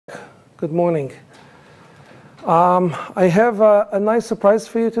Good morning. I have a nice surprise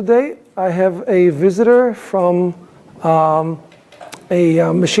for you today. I have a visitor from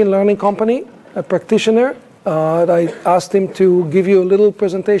a machine learning company, a practitioner. I asked him to give you a little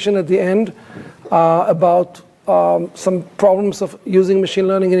presentation at the end about some problems of using machine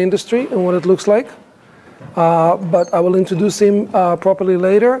learning in industry and what it looks like. But I will introduce him properly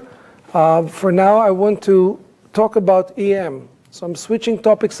later. For now, I want to talk about EM. So I'm switching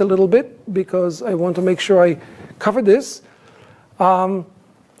topics a little bit because I want to make sure I cover this.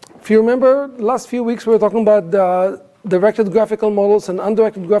 If you remember, last few weeks we were talking about directed graphical models and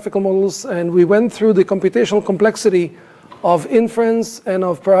undirected graphical models, and we went through the computational complexity of inference and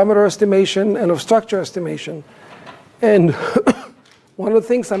of parameter estimation and of structure estimation. And one of the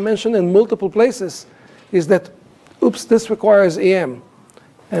things I mentioned in multiple places is that, oops, this requires EM.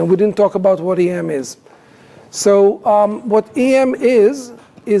 And we didn't talk about what EM is. So what EM is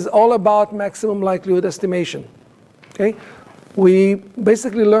all about maximum likelihood estimation. Okay? We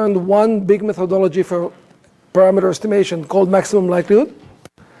basically learned one big methodology for parameter estimation called maximum likelihood.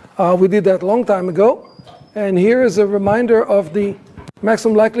 We did that a long time ago. And here is a reminder of the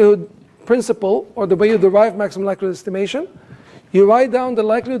maximum likelihood principle, or the way you derive maximum likelihood estimation. You write down the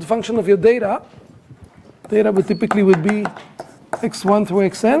likelihood function of your data. Data would typically be x1 through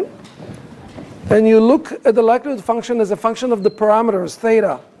xn. And you look at the likelihood function as a function of the parameters,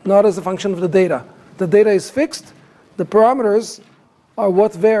 theta, not as a function of the data. The data is fixed. The parameters are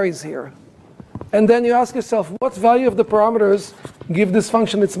what varies here. And then you ask yourself, what value of the parameters give this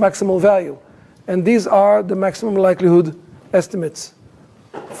function its maximal value? And these are the maximum likelihood estimates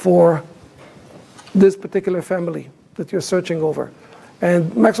for this particular family that you're searching over.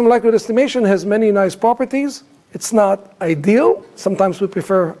 And maximum likelihood estimation has many nice properties. It's not ideal. Sometimes we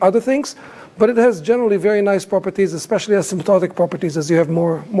prefer other things. But it has generally very nice properties, especially asymptotic properties as you have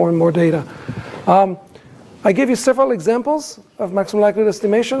more and more data. I gave you several examples of maximum likelihood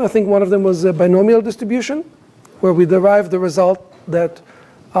estimation. I think one of them was a binomial distribution, where we derived the result that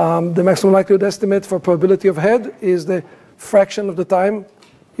the maximum likelihood estimate for probability of head is the fraction of the time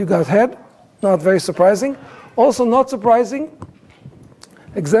you got head. Not very surprising. Also not surprising,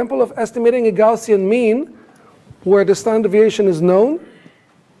 example of estimating a Gaussian mean where the standard deviation is known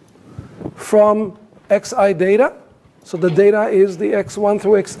from xi data. So the data is the x1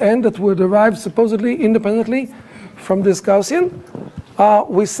 through xn that were derived supposedly independently from this Gaussian.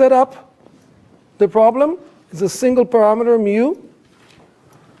 We set up the problem. It's a single parameter mu,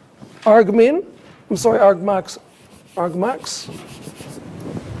 argmin, I'm sorry, argmax.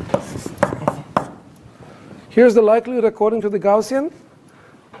 Here's the likelihood according to the Gaussian.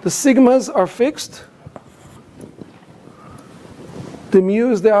 The sigmas are fixed. The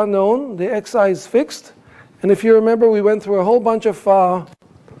mu is the unknown. The xi is fixed. And if you remember, we went through a whole bunch of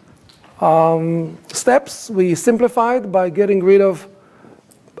steps. We simplified by getting rid of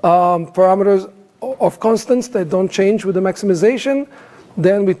parameters of constants that don't change with the maximization.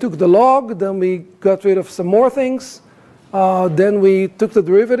 Then we took the log. Then we got rid of some more things. Then we took the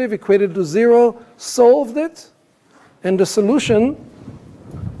derivative, equated to 0, solved it. And the solution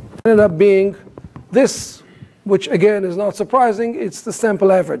ended up being this, which again is not surprising. It's the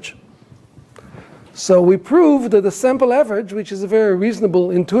sample average. So we proved that the sample average, which is a very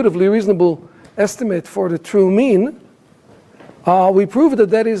reasonable, intuitively reasonable estimate for the true mean, we proved that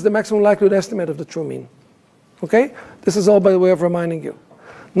that is the maximum likelihood estimate of the true mean. Okay? This is all by way of reminding you.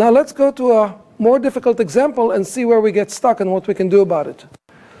 Now let's go to a more difficult example and see where we get stuck and what we can do about it.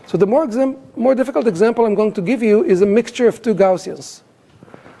 So the more difficult example I'm going to give you is a mixture of two Gaussians.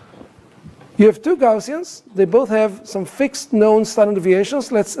 You have two Gaussians. They both have some fixed known standard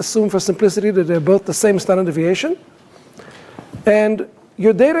deviations. Let's assume for simplicity that they're both the same standard deviation. And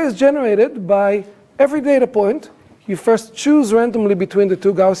your data is generated by every data point. You first choose randomly between the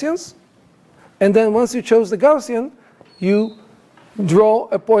two Gaussians. And then once you chose the Gaussian, you draw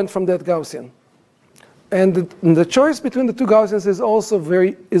a point from that Gaussian. And the choice between the two Gaussians is also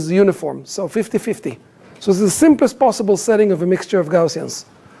is uniform, so 50-50. So it's the simplest possible setting of a mixture of Gaussians.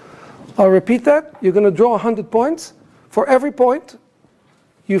 I'll repeat that. You're going to draw 100 points. For every point,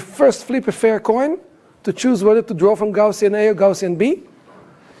 you first flip a fair coin to choose whether to draw from Gaussian A or Gaussian B.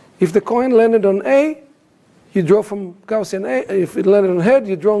 If the coin landed on A, you draw from Gaussian A. If it landed on head,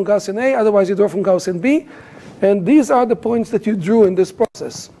 you draw on Gaussian A. Otherwise, you draw from Gaussian B. And these are the points that you drew in this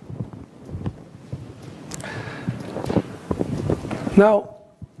process. Now,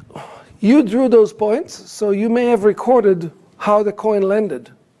 you drew those points, so you may have recorded how the coin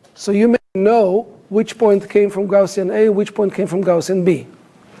landed. So you may know which point came from Gaussian A, which point came from Gaussian B.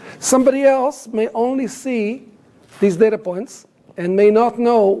 Somebody else may only see these data points, and may not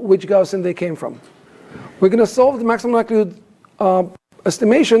know which Gaussian they came from. We're going to solve the maximum likelihood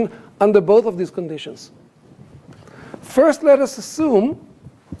estimation under both of these conditions. First, let us assume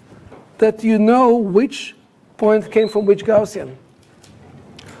that you know which point came from which Gaussian.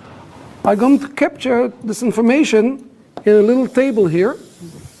 I'm going to capture this information in a little table here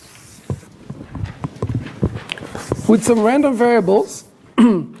with some random variables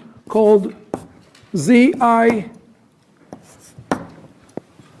called zi,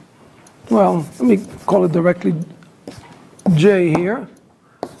 well, let me call it directly j here.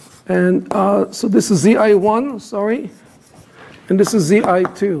 And so this is zi1, sorry, and this is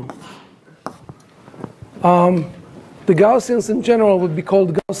zi2. The Gaussians in general would be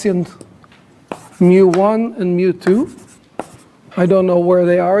called Gaussian mu1 and mu2. I don't know where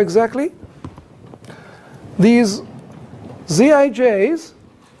they are exactly. These zij's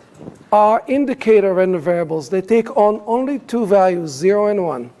are indicator random variables. They take on only two values, 0 and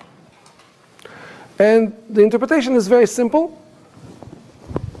 1. And the interpretation is very simple.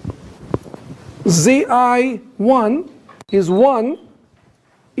 zi1 is 1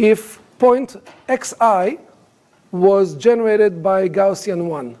 if point xi was generated by Gaussian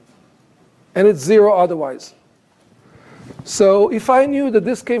 1, and it's 0 otherwise. So if I knew that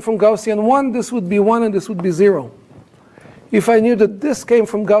this came from Gaussian 1, this would be 1 and this would be 0. If I knew that this came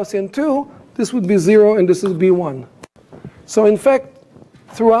from Gaussian 2, this would be 0 and this would be 1. So in fact,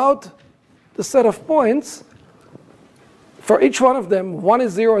 throughout the set of points, for each one of them, 1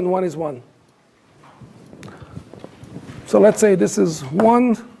 is 0 and 1 is 1. So let's say this is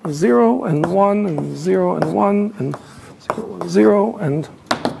 1, 0, and 1, and 0, and 1, and 0, 0, and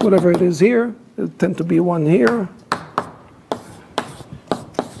whatever it is here. It tend to be 1 here.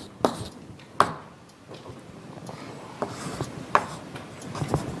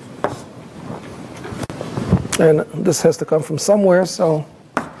 And this has to come from somewhere, so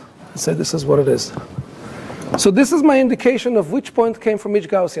let's say this is what it is. So this is my indication of which point came from each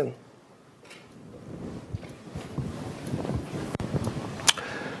Gaussian.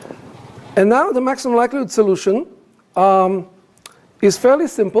 And now the maximum likelihood solution is fairly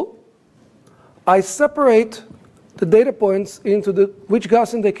simple. I separate the data points into which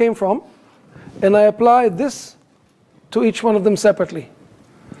Gaussian they came from, and I apply this to each one of them separately.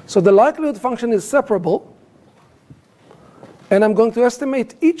 So the likelihood function is separable, and I'm going to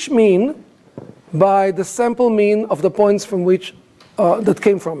estimate each mean by the sample mean of the points from which that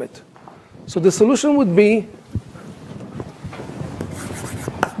came from it. So the solution would be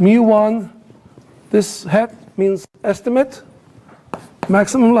mu1, this hat means estimate,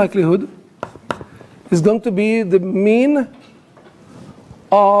 maximum likelihood, is going to be the mean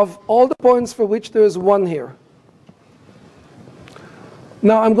of all the points for which there is 1 here.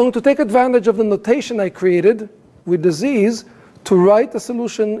 Now I'm going to take advantage of the notation I created with the z's to write the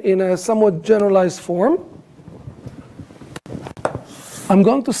solution in a somewhat generalized form. I'm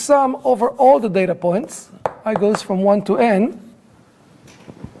going to sum over all the data points. I goes from 1 to n.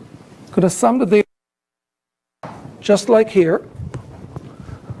 Going to sum the data just like here.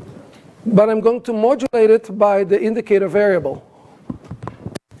 But I'm going to modulate it by the indicator variable.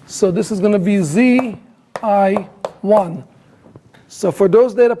 So this is going to be zi1. So for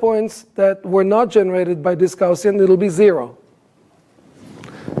those data points that were not generated by this Gaussian, it'll be 0.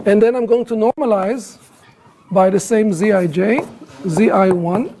 And then I'm going to normalize by the same zij,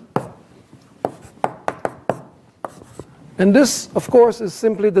 zi1. And this, of course, is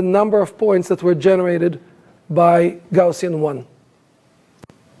simply the number of points that were generated by Gaussian 1.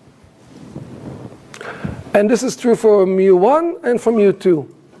 And this is true for mu1 and for mu2.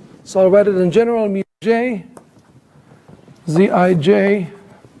 So I'll write it in general, muj, zij, zij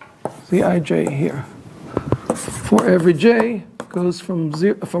here. For every j goes from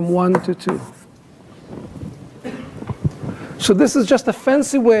 1 to 2. So this is just a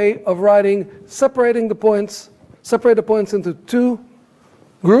fancy way of writing, separate the points into two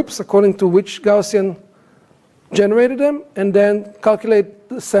groups according to which Gaussian generated them, and then calculate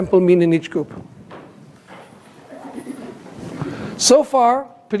the sample mean in each group. So far,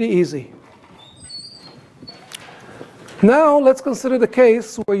 pretty easy. Now let's consider the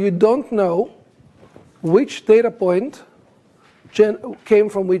case where you don't know which data point came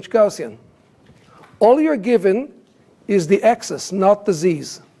from which Gaussian. All you're given is the x's, not the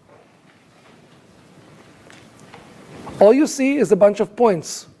z's. All you see is a bunch of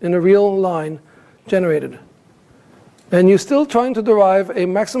points in a real line generated. And you're still trying to derive a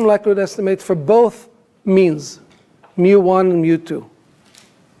maximum likelihood estimate for both means, mu1 and mu2.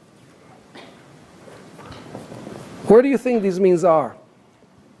 Where do you think these means are?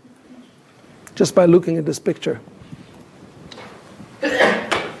 Just by looking at this picture.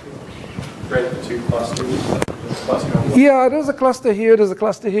 create the two clusters? Yeah, there's a cluster here, there's a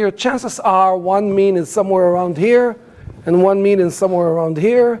cluster here. Chances are one mean is somewhere around here, and one mean is somewhere around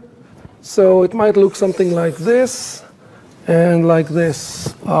here. So it might look something like this, and like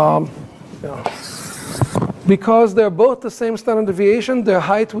this. Yeah. Because they're both the same standard deviation, their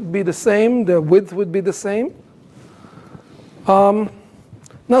height would be the same, their width would be the same.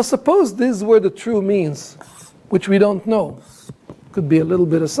 Now suppose these were the true means, which we don't know. Could be a little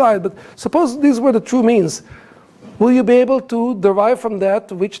bit aside, but suppose these were the true means. Will you be able to derive from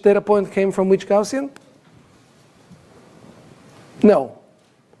that which data point came from which Gaussian? No.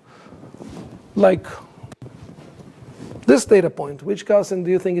 Like this data point, which Gaussian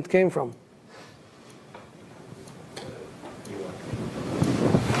do you think it came from?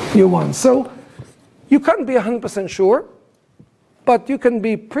 U1. So you can't be 100% sure, but you can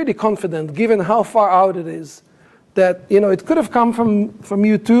be pretty confident, given how far out it is, that it could have come from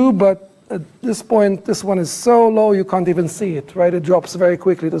U2, but at this point, this one is so low you can't even see it, right? It drops very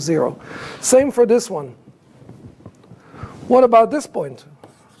quickly to 0. Same for this one. What about this point?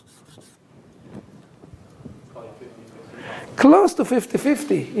 Close to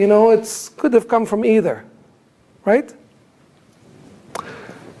 50-50. It could have come from either, right?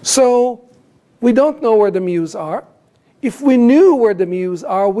 So we don't know where the mu's are. If we knew where the mu's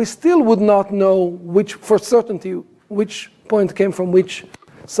are, we still would not know for certainty which point came from which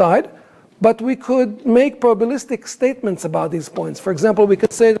side. But we could make probabilistic statements about these points. For example, we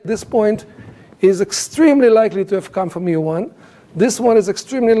could say that this point is extremely likely to have come from U1. This one is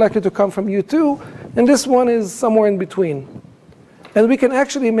extremely likely to come from U2. And this one is somewhere in between. And we can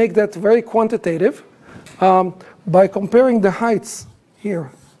actually make that very quantitative by comparing the heights here.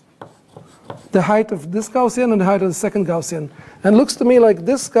 The height of this Gaussian and the height of the second Gaussian. And it looks to me like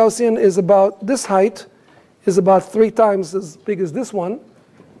this Gaussian is about, this height is about 3 times as big as this one.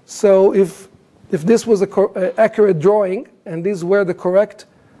 So if this was an accurate drawing, and these were the correct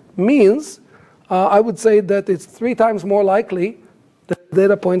means, I would say that it's 3 times more likely that the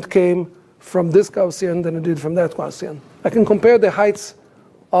data point came from this Gaussian than it did from that Gaussian. I can compare the heights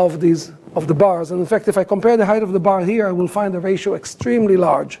of the bars. And in fact, if I compare the height of the bar here, I will find the ratio extremely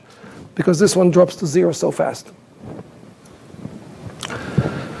large, because this one drops to 0 so fast.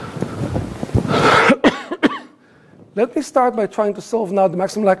 Let me start by trying to solve now the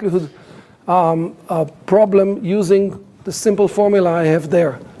maximum likelihood problem using the simple formula I have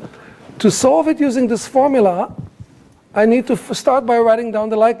there. To solve it using this formula, I need to start by writing down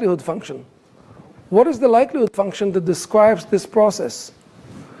the likelihood function. What is the likelihood function that describes this process?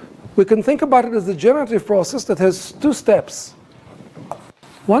 We can think about it as a generative process that has 2 steps.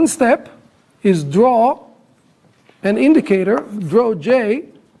 One step is draw an indicator, draw J,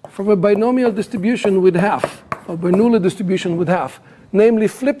 from a binomial distribution with half, or Bernoulli distribution with half. Namely,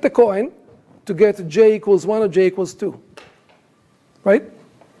 flip the coin to get J equals 1 or J equals 2. Right?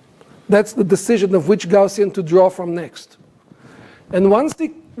 That's the decision of which Gaussian to draw from next. And once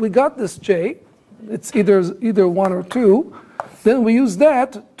we got this J, it's either 1 or 2, then we use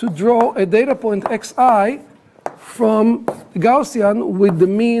that to draw a data point xi from the Gaussian with the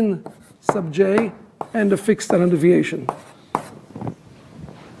mean sub j and the fixed standard deviation.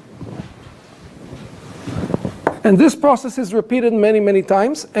 And this process is repeated many, many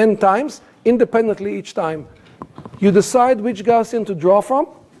times, n times, independently each time. You decide which Gaussian to draw from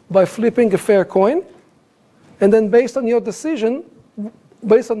by flipping a fair coin. And then based on your decision,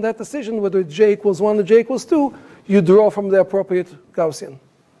 based on that decision, whether it's j equals 1 or j equals 2, you draw from the appropriate Gaussian.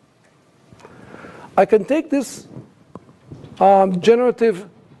 I can take this generative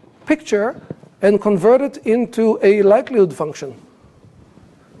picture and convert it into a likelihood function.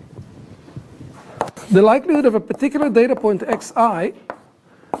 The likelihood of a particular data point xi,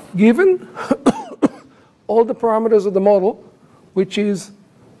 given all the parameters of the model, which is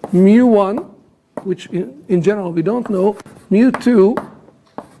mu1, which in general we don't know, mu2,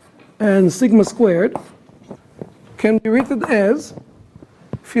 and sigma squared, can be written as,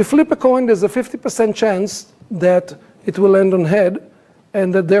 if you flip a coin, there's a 50% chance that it will end on head,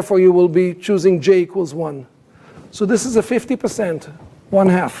 and that therefore you will be choosing j equals 1. So this is a 50%,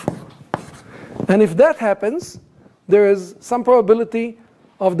 1/2. And if that happens, there is some probability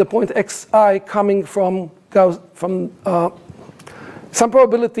of the point xi coming from some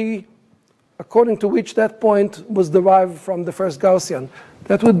probability according to which that point was derived from the first Gaussian.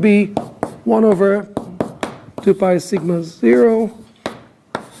 That would be 1 over 2 pi sigma 0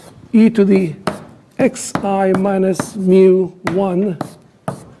 e to the xi minus mu 1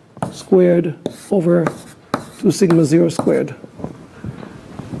 squared over 2 sigma 0 squared.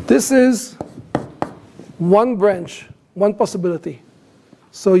 This is one branch, one possibility.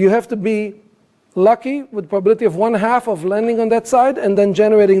 So you have to be lucky with probability of 1/2 of landing on that side and then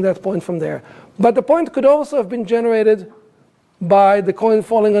generating that point from there. But the point could also have been generated by the coin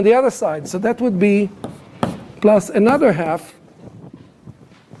falling on the other side. So that would be plus another 1/2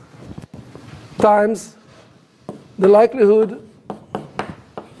 times the likelihood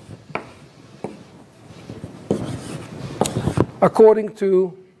according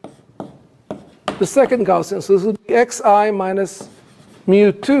to the second Gaussian. So this would be xi minus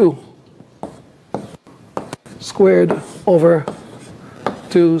mu2 squared over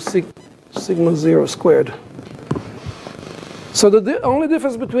 2 sigma 0 squared. So the only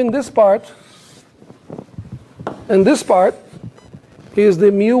difference between this part and this part is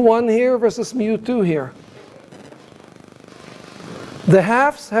the mu1 here versus mu2 here. The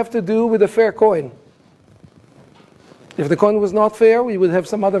halves have to do with a fair coin. If the coin was not fair, we would have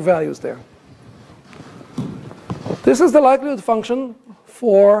some other values there. This is the likelihood function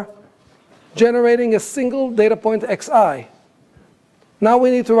for generating a single data point xi. Now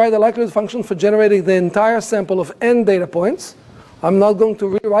we need to write a likelihood function for generating the entire sample of n data points. I'm not going to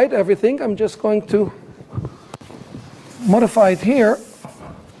rewrite everything. I'm just going to modify it here.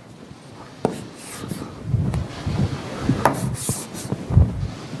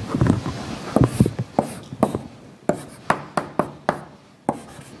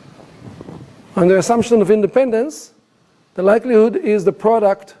 Under assumption of independence, the likelihood is the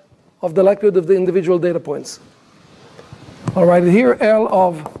product of the likelihood of the individual data points. I'll write it here, L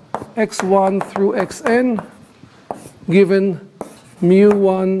of x1 through xn, given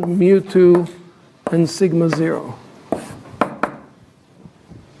mu1, mu2, and sigma 0.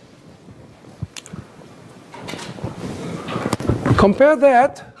 Compare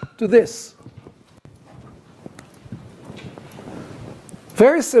that to this.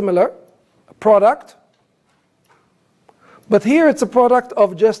 Very similar product, but here it's a product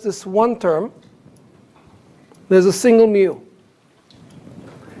of just this one term. There's a single mu.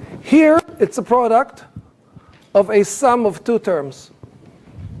 Here it's a product of a sum of two terms.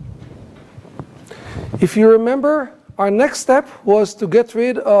 If you remember, our next step was to get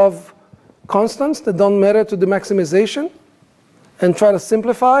rid of constants that don't matter to the maximization and try to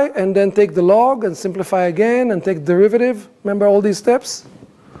simplify and then take the log and simplify again and take derivative. Remember all these steps?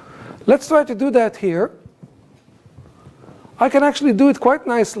 Let's try to do that here. I can actually do it quite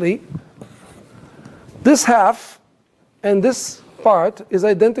nicely. This half and this part is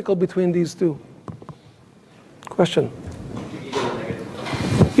identical between these two. Question?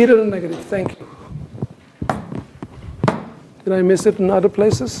 E to the negative, thank you. Did I miss it in other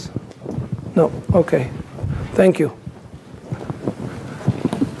places? No, okay. Thank you.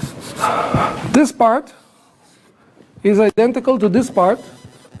 This part is identical to this part,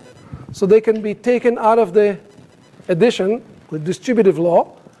 so they can be taken out of the addition with distributive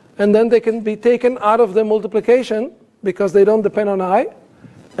law, and then they can be taken out of the multiplication because they don't depend on I.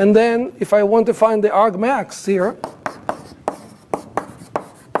 And then if I want to find the argmax here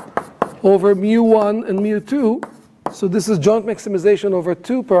over mu1 and mu2, so this is joint maximization over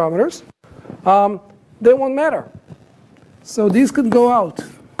two parameters, they won't matter. So these could go out.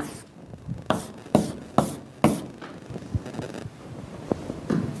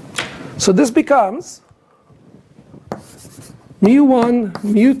 So this becomes mu1,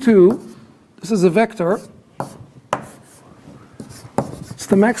 mu2. This is a vector. It's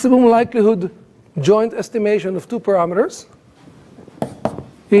the maximum likelihood joint estimation of two parameters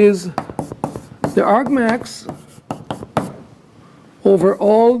is the argmax over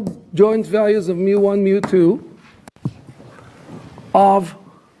all joint values of mu1, mu2 of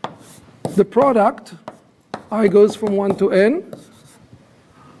the product, I goes from 1 to n,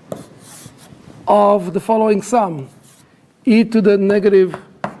 of the following sum, e to the negative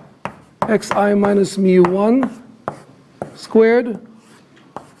xi minus mu1 squared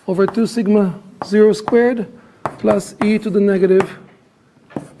over 2 sigma 0 squared plus e to the negative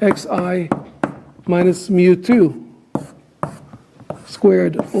xi minus mu2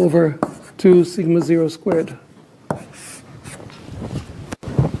 squared over 2 sigma 0 squared.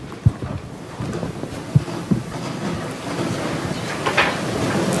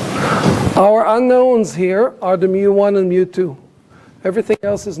 Our unknowns here are the mu1 and mu2. Everything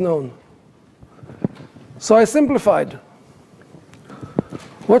else is known. So I simplified.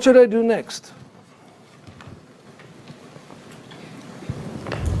 What should I do next?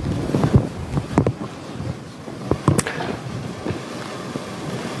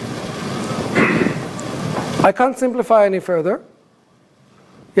 I can't simplify any further.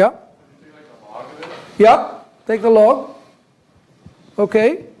 Yeah? Take like the log of it? Yeah, take the log.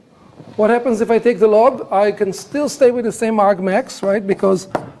 Okay. What happens if I take the log? I can still stay with the same argmax, right? Because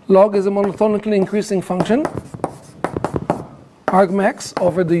log is a monotonically increasing function. Argmax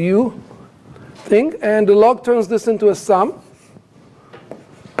over the u thing. And the log turns this into a sum.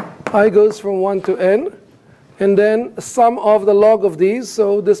 I goes from 1 to n. And then sum of the log of these.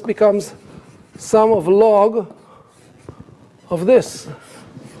 So this becomes sum of log of this.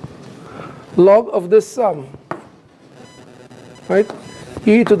 Log of this sum. Right?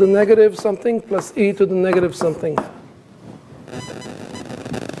 E to the negative something plus e to the negative something.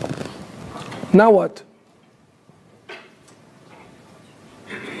 Now what?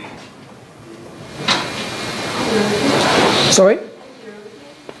 Sorry?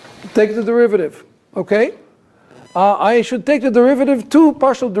 Take the derivative. Okay? I should take the derivative, two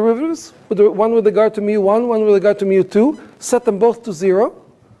partial derivatives, one with regard to mu1, one with regard to mu2, set them both to 0.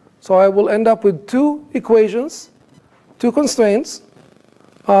 So I will end up with two equations, two constraints,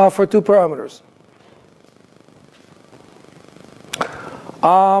 for two parameters.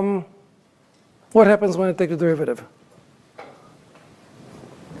 What happens when I take the derivative?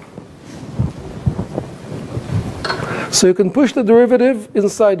 So you can push the derivative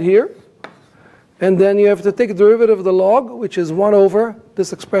inside here, and then you have to take the derivative of the log, which is 1 over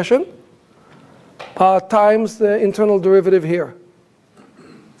this expression, times the internal derivative here.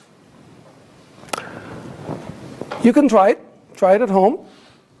 You can try it at home.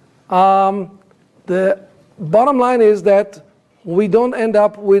 The bottom line is that we don't end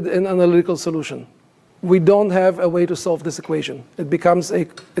up with an analytical solution. We don't have a way to solve this equation.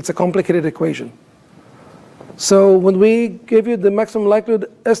 It's a complicated equation. So when we give you the maximum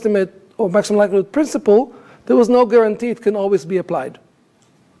likelihood estimate or maximum likelihood principle, there was no guarantee it can always be applied.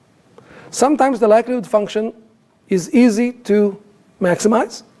 Sometimes the likelihood function is easy to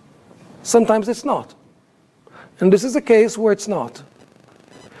maximize. Sometimes it's not. And this is a case where it's not.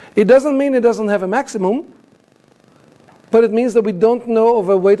 It doesn't mean it doesn't have a maximum, but it means that we don't know of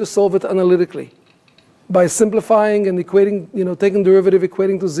a way to solve it analytically by simplifying and equating, taking derivative,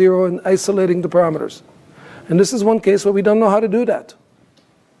 equating to 0, and isolating the parameters. And this is one case where we don't know how to do that.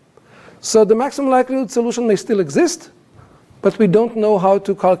 So the maximum likelihood solution may still exist, but we don't know how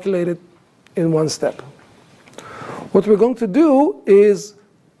to calculate it in one step. What we're going to do is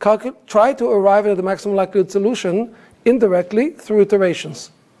try to arrive at the maximum likelihood solution indirectly through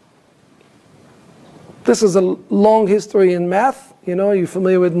iterations. This is a long history in math. You're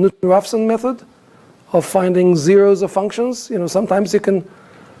familiar with Newton-Raphson method of finding zeros of functions. Sometimes you can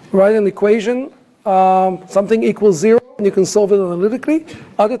write an equation, something equals 0, and you can solve it analytically.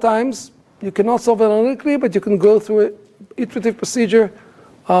 Other times, you cannot solve it analytically, but you can go through an iterative procedure,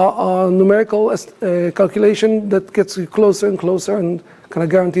 numerical calculation that gets you closer and closer and kind of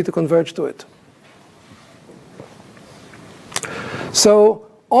guaranteed to converge to it. So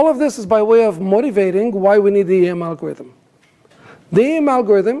all of this is by way of motivating why we need the EM algorithm. The EM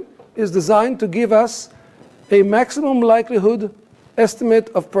algorithm is designed to give us a maximum likelihood estimate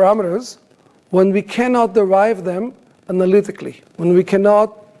of parameters when we cannot derive them analytically, when we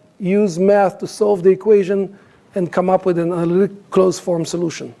cannot use math to solve the equation and come up with an analytic closed form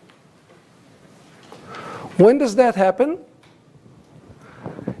solution. When does that happen?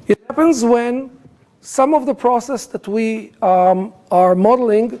 It happens when some of the process that we are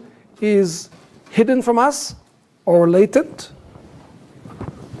modeling is hidden from us or latent.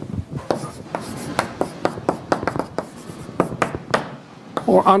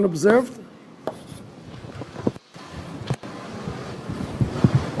 Or unobserved.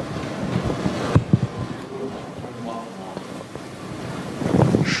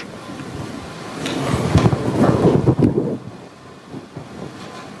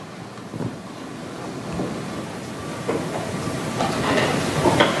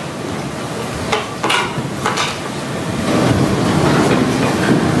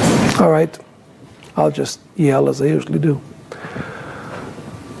 All right, I'll just yell as I usually do.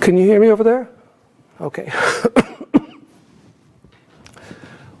 Can you hear me over there? Okay.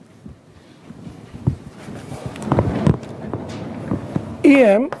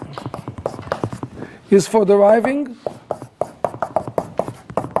 EM is for deriving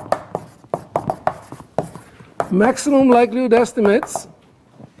maximum likelihood estimates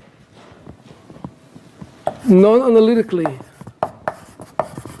non-analytically.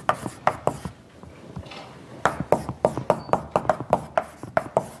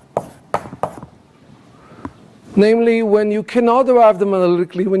 Namely, when you cannot derive them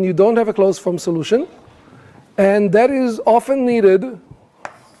analytically, when you don't have a closed form solution, and that is often needed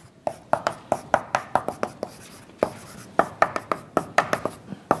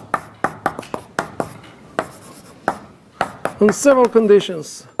on several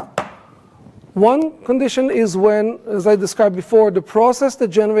conditions. One condition is when, as I described before, the process that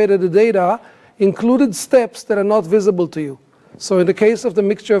generated the data included steps that are not visible to you. So in the case of the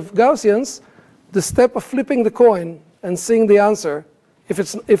mixture of Gaussians, the step of flipping the coin and seeing the answer,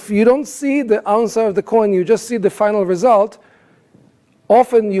 if you don't see the answer of the coin, you just see the final result,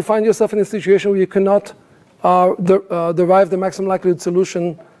 often you find yourself in a situation where you cannot derive the maximum likelihood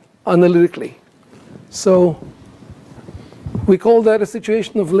solution analytically. So we call that a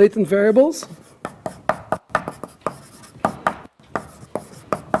situation of latent variables.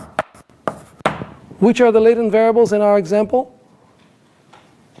 Which are the latent variables in our example?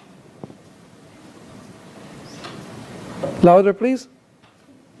 Louder, please.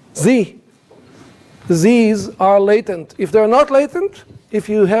 Z. Z's are latent. If they're not latent, if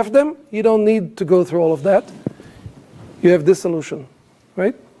you have them, you don't need to go through all of that. You have this solution,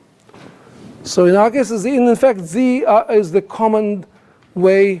 right? So in our case, Z, and in fact, Z is the common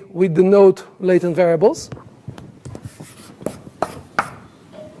way we denote latent variables.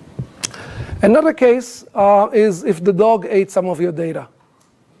 Another case is if the dog ate some of your data.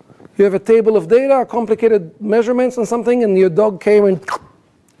 You have a table of data, complicated measurements and something, and your dog came and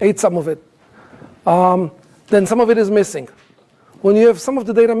ate some of it. Then some of it is missing. When you have some of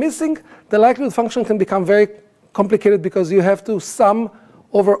the data missing, the likelihood function can become very complicated because you have to sum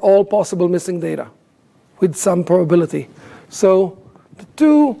over all possible missing data with some probability. So the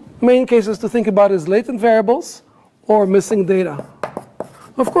two main cases to think about is latent variables or missing data.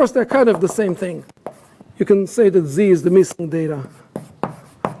 Of course, they're kind of the same thing. You can say that Z is the missing data.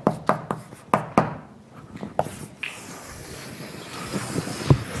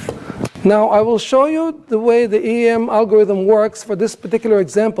 Now, I will show you the way the EM algorithm works for this particular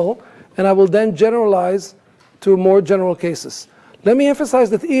example, and I will then generalize to more general cases. Let me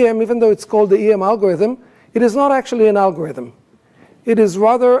emphasize that EM, even though it's called the EM algorithm, it is not actually an algorithm. It is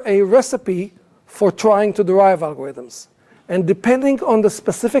rather a recipe for trying to derive algorithms. And depending on the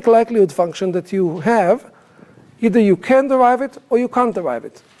specific likelihood function that you have, either you can derive it or you can't derive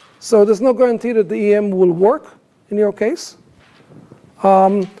it. So there's no guarantee that the EM will work in your case.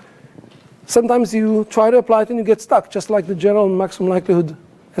 Sometimes you try to apply it and you get stuck, just like the general maximum likelihood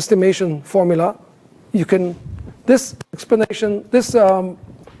estimation formula. This explanation, this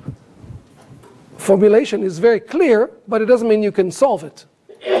formulation is very clear, but it doesn't mean you can solve it.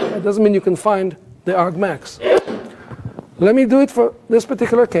 It doesn't mean you can find the argmax. Let me do it for this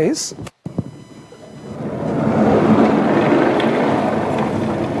particular case.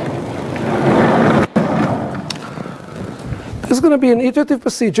 This is going to be an iterative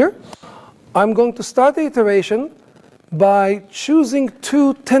procedure. I'm going to start the iteration by choosing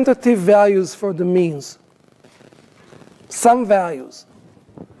two tentative values for the means. Some values.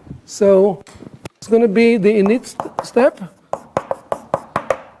 So it's going to be the init step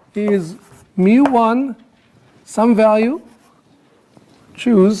is mu1, some value,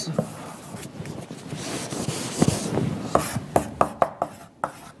 choose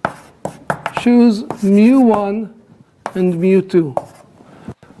mu1 and mu2.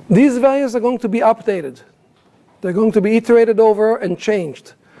 These values are going to be updated. They're going to be iterated over and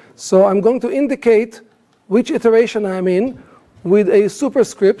changed. So I'm going to indicate which iteration I'm in with a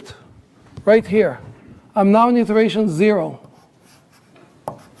superscript right here. I'm now in iteration 0.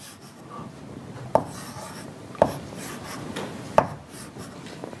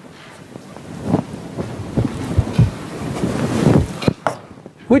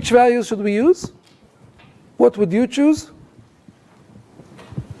 Which values should we use? What would you choose?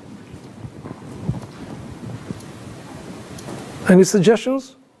 Any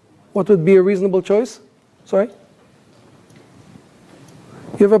suggestions? What would be a reasonable choice? Sorry?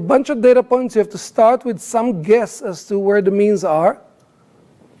 You have a bunch of data points. You have to start with some guess as to where the means are.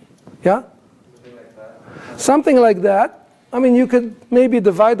 Yeah? Something like that. Something like that. I mean, you could maybe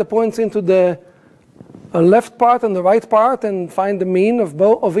divide the points into the left part and the right part and find the mean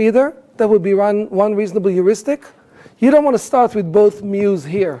of either. That would be one reasonable heuristic. You don't want to start with both mu's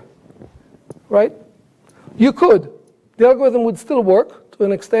here, right? You could. The algorithm would still work to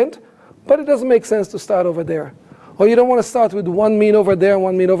an extent, but it doesn't make sense to start over there. Or you don't want to start with one mean over there and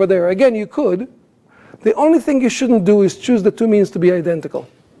one mean over there. Again, you could. The only thing you shouldn't do is choose the two means to be identical.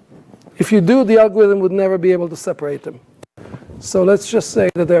 If you do, the algorithm would never be able to separate them. So let's just say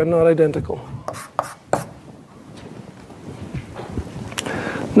that they're not identical.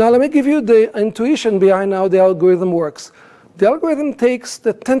 Now let me give you the intuition behind how the algorithm works. The algorithm takes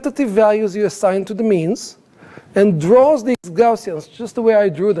the tentative values you assign to the means and draws these Gaussians just the way I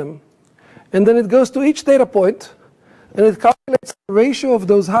drew them. And then it goes to each data point and it calculates the ratio of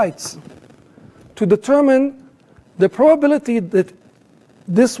those heights to determine the probability that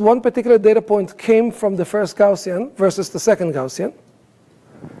this one particular data point came from the first Gaussian versus the second Gaussian,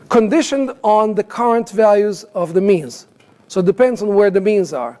 conditioned on the current values of the means. So it depends on where the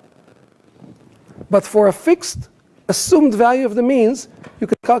means are. But for a fixed assumed value of the means, you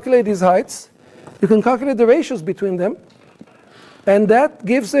can calculate these heights, you can calculate the ratios between them, and that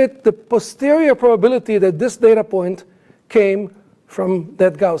gives it the posterior probability that this data point came from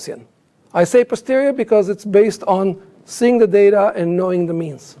that Gaussian. I say posterior because it's based on seeing the data and knowing the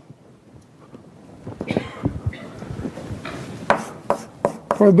means.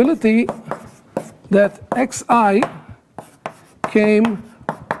 Probability that xi came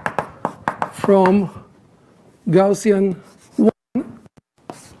from Gaussian 1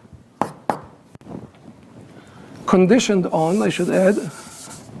 conditioned on, I should add,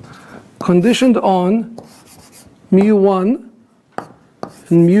 conditioned on mu1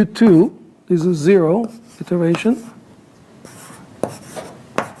 and mu2, these are 0 iteration.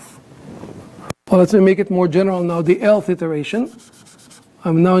 Well, let me make it more general now, the Lth iteration.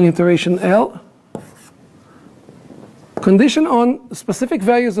 I'm now in iteration L. Condition on specific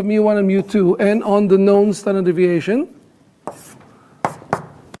values of mu1 and mu2 and on the known standard deviation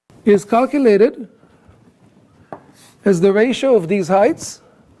is calculated as the ratio of these heights,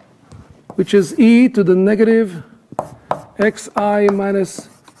 which is e to the negative xi minus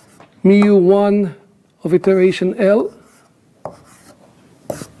mu1 of iteration L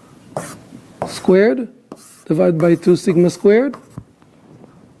squared divided by 2 sigma squared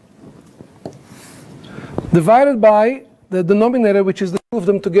divided by the denominator, which is the two of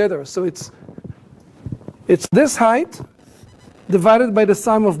them together. So it's this height divided by the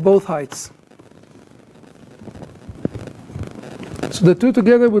sum of both heights. So the two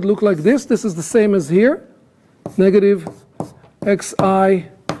together would look like this. This is the same as here. Negative xi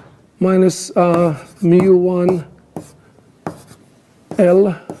minus mu1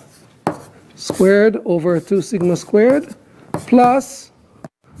 L squared over 2 sigma squared plus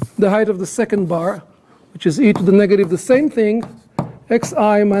the height of the second bar, which is e to the negative, the same thing,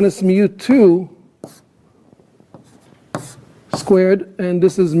 xi minus mu2 squared, and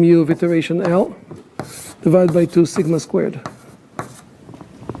this is mu of iteration L, divided by 2 sigma squared.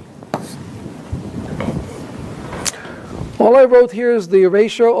 All I wrote here is the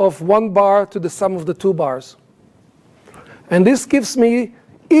ratio of 1 bar to the sum of the 2 bars. And this gives me,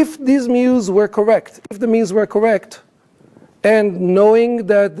 if these mu's were correct, if the means were correct, and knowing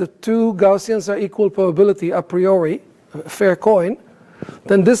that the two Gaussians are equal probability a priori, a fair coin,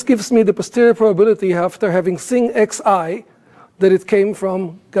 then this gives me the posterior probability after having seen xi that it came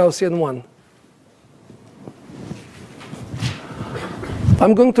from Gaussian 1.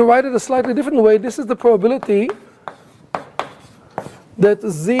 I'm going to write it a slightly different way. This is the probability that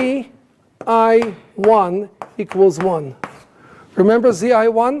zi1 equals 1. Remember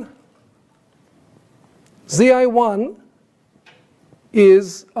zi1? zi1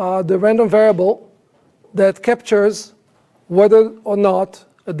 is the random variable that captures whether or not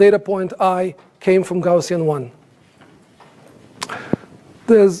a data point I came from Gaussian 1.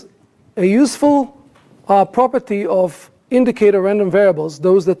 There's a useful property of indicator random variables,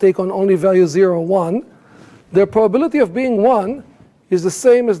 those that take on only value 0 or 1. Their probability of being 1 is the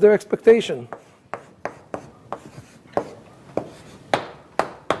same as their expectation.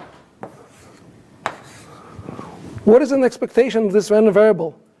 What is an expectation of this random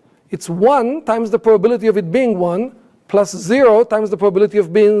variable? It's 1 times the probability of it being 1 plus 0 times the probability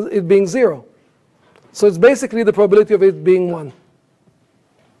of it being 0. So it's basically the probability of it being 1.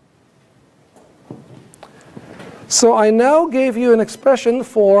 So I now gave you an expression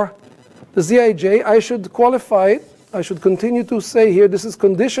for the Zij. I should qualify it. I should continue to say here this is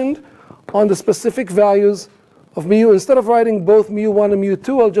conditioned on the specific values of mu. Instead of writing both mu1 and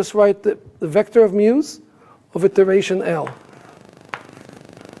mu2, I'll just write the vector of mu's of iteration L.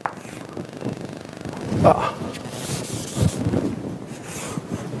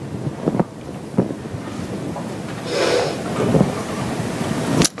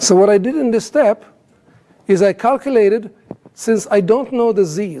 So what I did in this step is I calculated, since I don't know the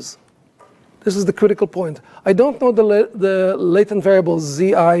z's, this is the critical point. I don't know the latent variables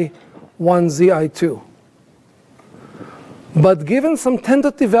zi1, zi2. But given some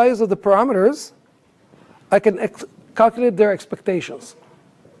tentative values of the parameters, I can calculate their expectations.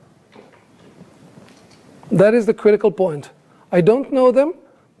 That is the critical point. I don't know them,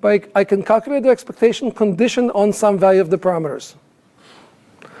 but I can calculate their expectation conditioned on some value of the parameters.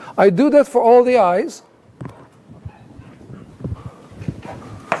 I do that for all the i's.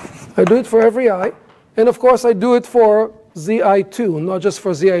 I do it for every I. And of course, I do it for zi2, not just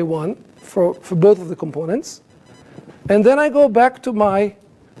for zi1, for both of the components. And then I go back to my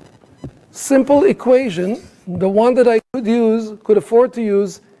simple equation, the one that I could afford to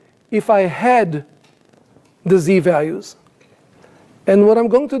use if I had the z values. And what I'm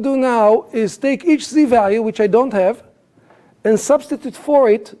going to do now is take each z value, which I don't have, and substitute for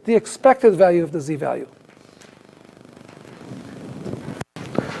it the expected value of the z value.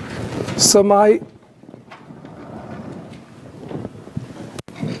 So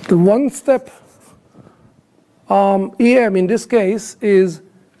the one-step EM in this case is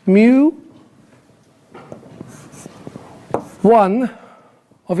mu 1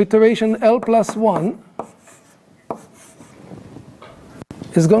 of iteration L plus 1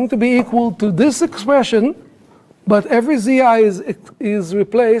 is going to be equal to this expression, but every zi is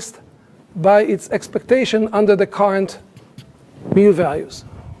replaced by its expectation under the current mu values.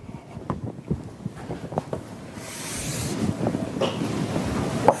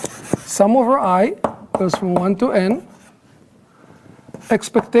 Sum over I goes from 1 to n.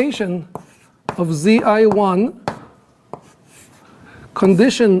 Expectation of zi1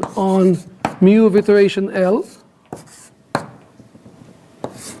 conditioned on mu of iteration L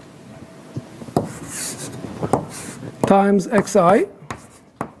times xi.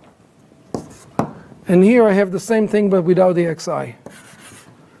 And here I have the same thing but without the xi.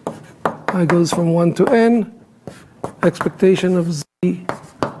 I goes from 1 to n. Expectation of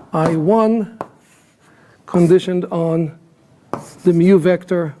zi1 conditioned on the mu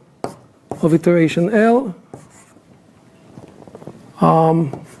vector of iteration L.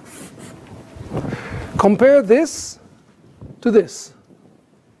 Compare this to this.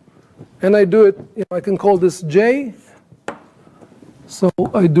 And I do it, I can call this J. So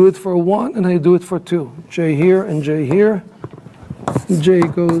I do it for 1 and I do it for 2. J here and J here. J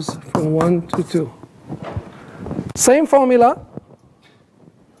goes from 1 to 2. Same formula,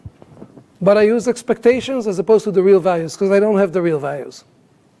 but I use expectations as opposed to the real values because I don't have the real values.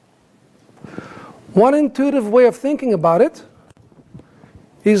 One intuitive way of thinking about it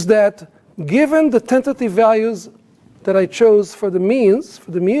is that given the tentative values that I chose for the means,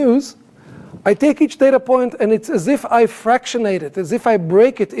 for the mu's, I take each data point and it's as if I fractionate it, as if I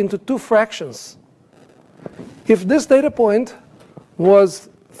break it into 2 fractions. If this data point was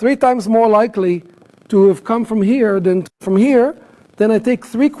 3 times more likely to have come from here than from here, then I take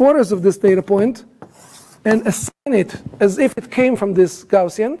 3/4 of this data point and assign it as if it came from this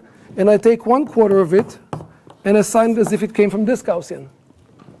Gaussian, and I take 1/4 of it and assign it as if it came from this Gaussian.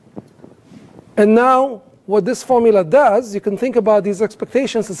 And now what this formula does, you can think about these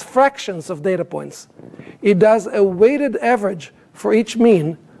expectations as fractions of data points. It does a weighted average for each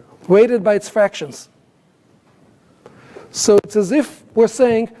mean, weighted by its fractions. So it's as if we're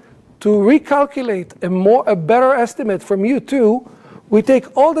saying to recalculate a better estimate for mu2, we take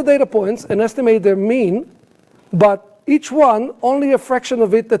all the data points and estimate their mean, but each one only a fraction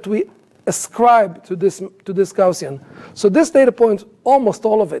of it that we ascribe to this Gaussian. So this data point, almost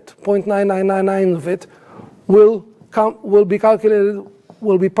all of it, 0.9999 of it, will be calculated,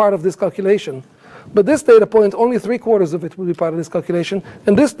 will be part of this calculation. But this data point, only 3/4 of it will be part of this calculation,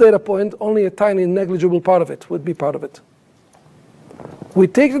 and this data point, only a tiny negligible part of it would be part of it. We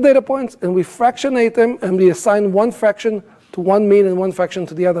take the data points and we fractionate them and we assign one fraction to one mean and one fraction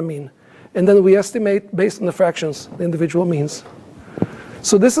to the other mean. And then we estimate based on the fractions, the individual means.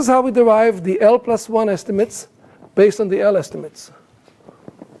 So this is how we derive the L plus 1 estimates based on the L estimates.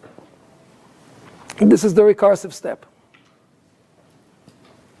 And this is the recursive step.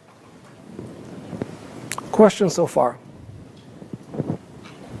 Questions so far?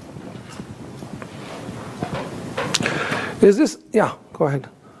 Is this, yeah, go ahead.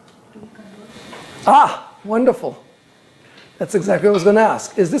 Ah, wonderful. That's exactly what I was going to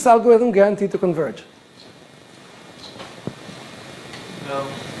ask. Is this algorithm guaranteed to converge? No.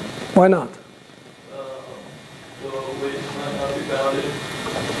 Why not? The weights might not be bounded.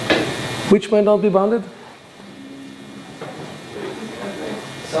 Which might not be bounded?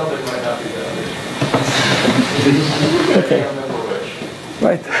 Something might not be bounded. Okay. I can't remember which.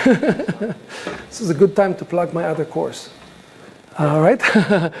 Right. This is a good time to plug my other course. All right.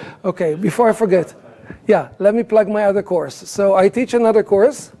 Okay, before I forget. Yeah, let me plug my other course. So I teach another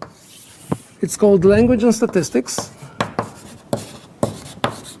course. It's called Language and Statistics.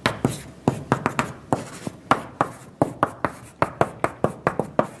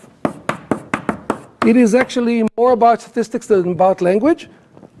 It is actually more about statistics than about language,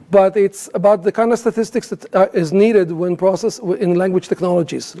 but it's about the kind of statistics that is needed when in language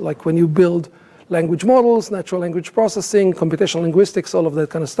technologies, like when you build language models, natural language processing, computational linguistics, all of that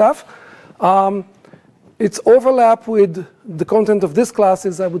kind of stuff. its overlap with the content of this class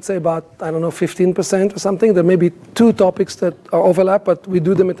is, I would say, about, I don't know, 15% or something. There may be 2 topics that are overlap, but we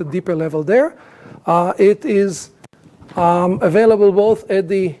do them at a deeper level there. It is available both at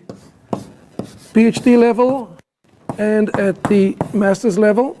the PhD level and at the master's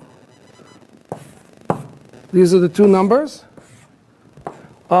level. These are the 2 numbers.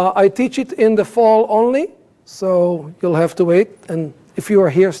 I teach it in the fall only, so you'll have to wait, and if you are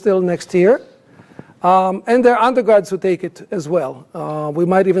here still next year. And there are undergrads who take it as well. We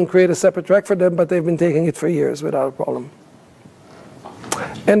might even create a separate track for them, but they've been taking it for years without a problem.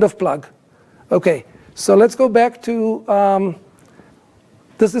 End of plug. OK, so let's go back to,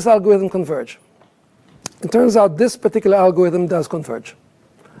 does this algorithm converge? It turns out this particular algorithm does converge.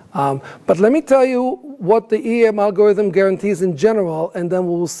 But let me tell you what the EM algorithm guarantees in general, and then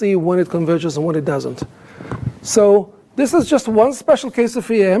we will see when it converges and when it doesn't. So this is just one special case of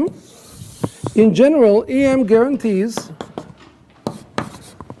EM. In general, EM guarantees,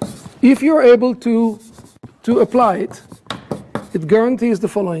 if you're able to apply it, it guarantees the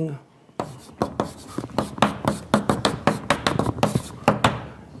following.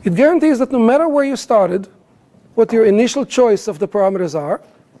 It guarantees that no matter where you started, what your initial choice of the parameters are,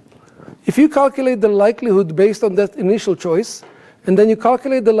 if you calculate the likelihood based on that initial choice, and then you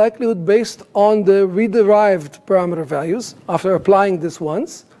calculate the likelihood based on the rederived parameter values after applying this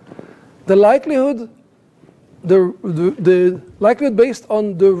once, the likelihood based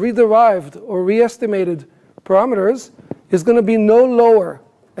on the rederived or re-estimated parameters is going to be no lower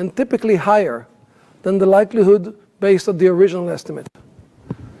and typically higher than the likelihood based on the original estimate.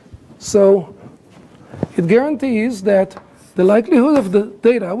 So it guarantees that the likelihood of the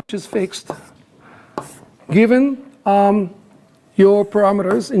data, which is fixed, given your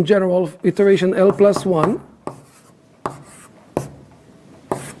parameters in general of iteration L plus 1,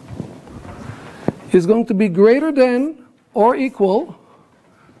 is going to be greater than or equal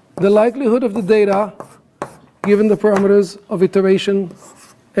the likelihood of the data given the parameters of iteration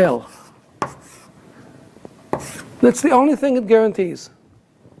L. That's the only thing it guarantees.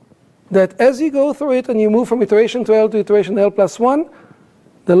 That as you go through it and you move from iteration to L to iteration L plus 1,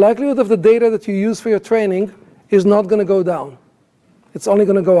 the likelihood of the data that you use for your training is not going to go down. It's only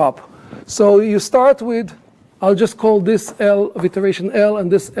going to go up. So you start with, I'll just call this L of iteration L and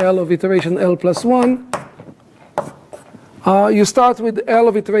this L of iteration L plus 1. You start with L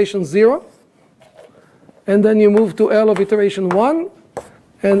of iteration 0, and then you move to L of iteration 1,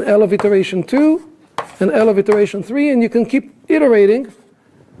 and L of iteration 2, and L of iteration 3, and you can keep iterating,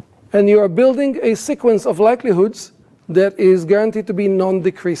 and you are building a sequence of likelihoods that is guaranteed to be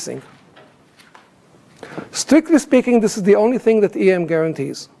non-decreasing. Strictly speaking, this is the only thing that EM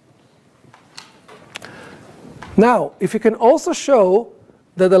guarantees. Now, if you can also show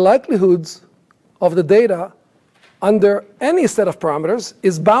that the likelihoods of the data under any set of parameters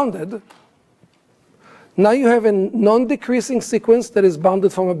is bounded, now you have a non-decreasing sequence that is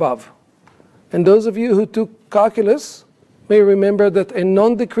bounded from above. And those of you who took calculus may remember that a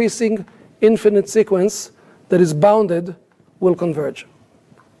non-decreasing infinite sequence that is bounded will converge.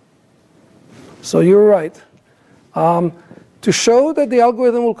 So you're right. To show that the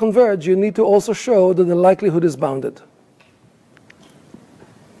algorithm will converge, you need to also show that the likelihood is bounded.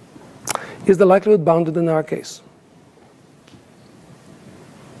 Is the likelihood bounded in our case?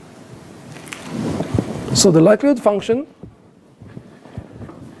 So the likelihood function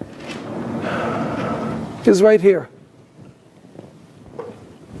is right here.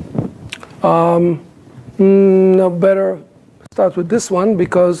 No, better start with this one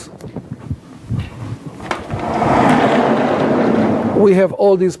because we have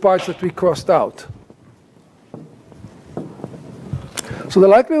all these parts that we crossed out. So the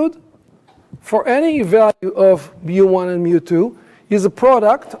likelihood for any value of mu1 and mu2 is a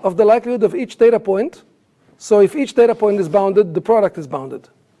product of the likelihood of each data point. So if each data point is bounded, the product is bounded.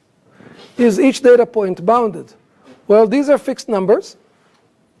 Is each data point bounded? Well, these are fixed numbers.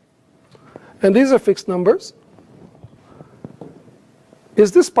 And these are fixed numbers.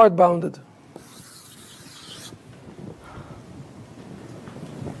 Is this part bounded?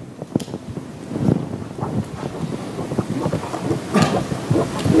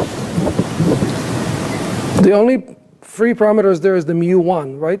 The only free parameters there is the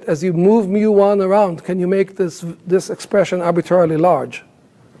mu1, right? As you move mu1 around, can you make this expression arbitrarily large?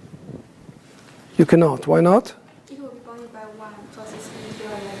 You cannot. Why not? It will be bounded by 1 because it's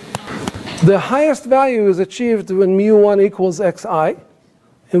integer. The highest value is achieved when mu1 equals xi,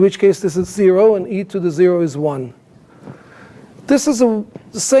 in which case this is 0 and e to the 0 is 1. This is the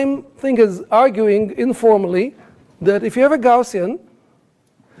same thing as arguing informally that if you have a Gaussian,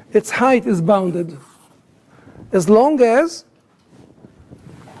 its height is bounded. as long as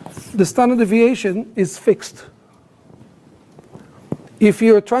the standard deviation is fixed. If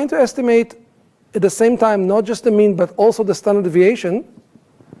you're trying to estimate at the same time not just the mean but also the standard deviation,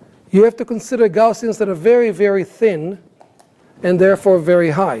 you have to consider Gaussians that are very, very thin and therefore very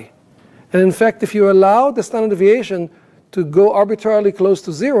high. And in fact, if you allow the standard deviation to go arbitrarily close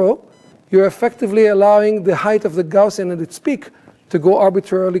to 0, you're effectively allowing the height of the Gaussian at its peak to go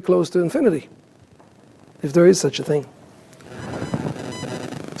arbitrarily close to infinity, if there is such a thing.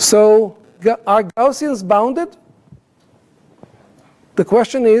 So are Gaussians bounded? The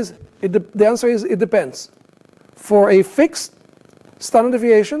question is, the answer is it depends. For a fixed standard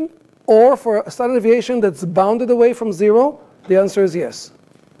deviation or for a standard deviation that's bounded away from 0, the answer is yes.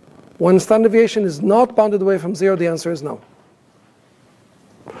 When standard deviation is not bounded away from 0, the answer is no.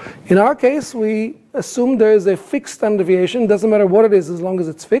 In our case, we assume there is a fixed standard deviation. It doesn't matter what it is as long as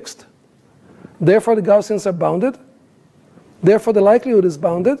it's fixed. Therefore, the Gaussians are bounded. Therefore, the likelihood is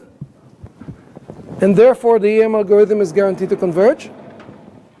bounded. And therefore, the EM algorithm is guaranteed to converge.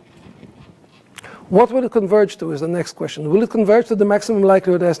 What will it converge to is the next question. Will it converge to the maximum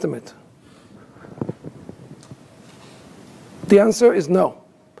likelihood estimate? The answer is no.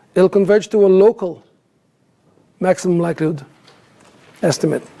 It'll converge to a local maximum likelihood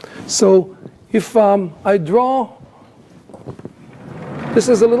estimate. So if I draw, this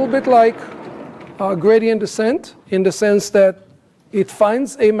is a little bit like gradient descent in the sense that it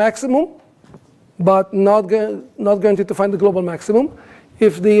finds a maximum, but not guaranteed to find the global maximum.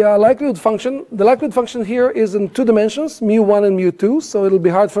 If the likelihood function here is in 2 dimensions, mu1 and mu2, so it'll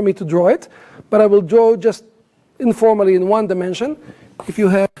be hard for me to draw it, but I will draw just informally in 1 dimension. If you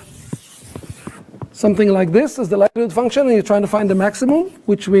have something like this as the likelihood function and you're trying to find the maximum,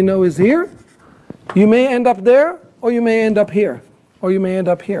 which we know is here, you may end up there, or you may end up here, or you may end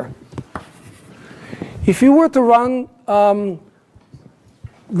up here. If you were to run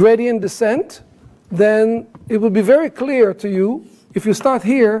gradient descent, then it would be very clear to you, if you start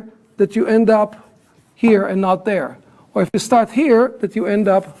here, that you end up here and not there. Or if you start here, that you end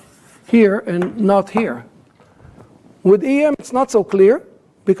up here and not here. With EM, it's not so clear,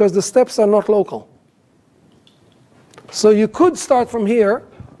 because the steps are not local. So you could start from here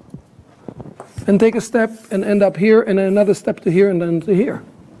and take a step and end up here, and then another step to here and then to here.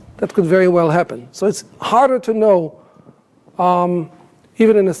 That could very well happen. So it's harder to know,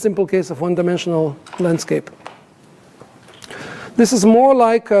 even in a simple case of one-dimensional landscape. This is more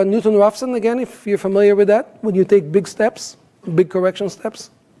like Newton-Raphson again, if you're familiar with that, when you take big steps, big correction steps.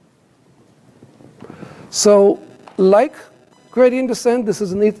 So like gradient descent, this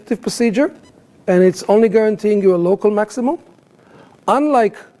is an iterative procedure, and it's only guaranteeing you a local maximum.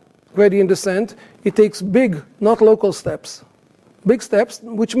 Unlike gradient descent, it takes big, not local steps. Big steps,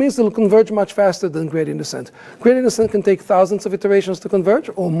 which means it'll converge much faster than gradient descent. Gradient descent can take thousands of iterations to converge,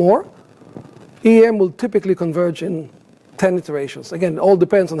 or more. EM will typically converge in 10 iterations. Again, it all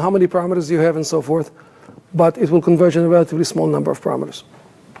depends on how many parameters you have and so forth, but it will converge in a relatively small number of parameters.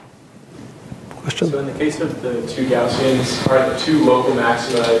 Question? So in the case of the 2 Gaussians, are the 2 local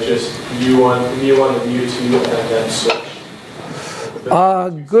maxima just mu1 and mu2 and then switch?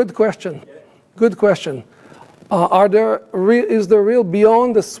 Good question. Good question. Is there real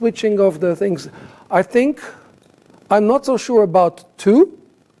beyond the switching of the things? I'm not so sure about 2,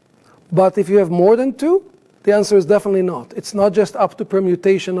 but if you have more than 2, the answer is definitely not. It's not just up to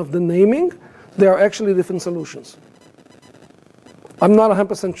permutation of the naming. There are actually different solutions. I'm not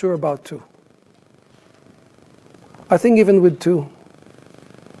 100% sure about 2. I think even with 2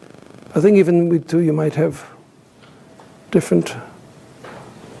 you might have different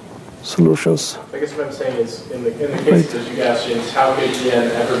solutions. I guess what I'm saying is, in the case of the 2 Gaussians, how could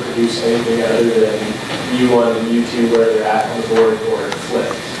EM ever produce anything other than mu1 and mu2 where they're at on the board, or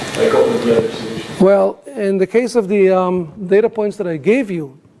flipped? Like, what would the other solution? Well, in the case of the data points that I gave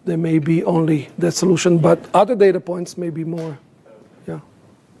you, there may be only that solution, but other data points may be more. Yeah.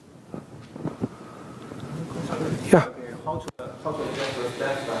 Yeah. How to adjust the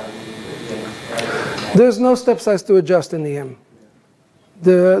step size? There's no step size to adjust in EM.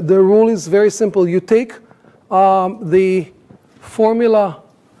 The rule is very simple. You take the formula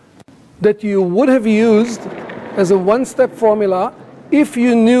that you would have used as a one-step formula if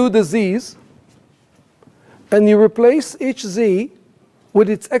you knew the z's, and you replace each z with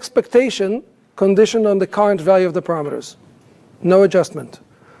its expectation conditioned on the current value of the parameters. No adjustment.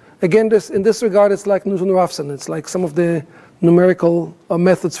 Again, in this regard, it's like Newton-Raphson. It's like some of the numerical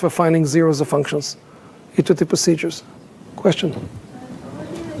methods for finding zeros of functions, iterative procedures. Question? What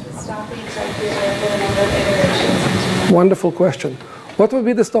would be the stopping criteria for the number of iterations? Wonderful question. What would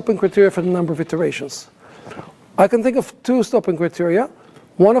be the stopping criteria for the number of iterations? I can think of two stopping criteria.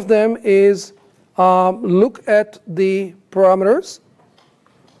 One of them is look at the parameter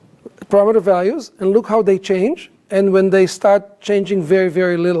values and look how they change. And when they start changing very,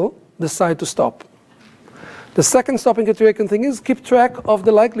 very little, decide to stop. The second stopping criteria I can think is keep track of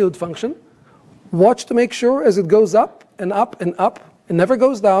the likelihood function. Watch to make sure as it goes up and up and up. It never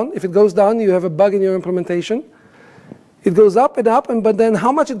goes down. If it goes down, you have a bug in your implementation. It goes up and up, but then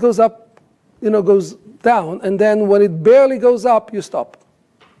how much it goes up, goes down. And then when it barely goes up, you stop.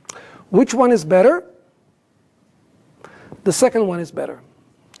 Which one is better? The second one is better.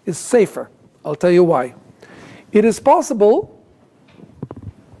 It's safer. I'll tell you why. It is possible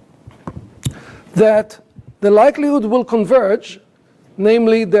that the likelihood will converge,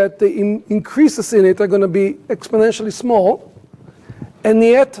 namely that the increases in it are going to be exponentially small, and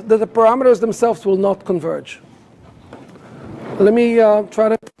yet that the parameters themselves will not converge. Let me try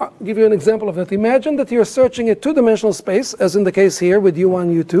to give you an example of that. Imagine that you're searching a two-dimensional space, as in the case here with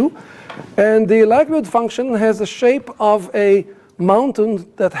U1, U2, and the likelihood function has the shape of a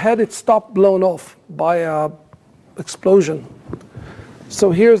mountain that had its top blown off by an explosion.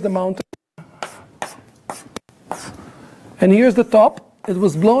 So here's the mountain. And here's the top. It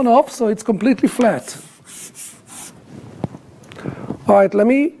was blown off, so it's completely flat. All right, let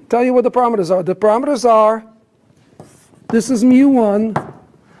me tell you what the parameters are. The parameters are, this is mu1,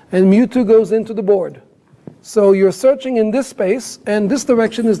 and mu2 goes into the board. So you're searching in this space, and this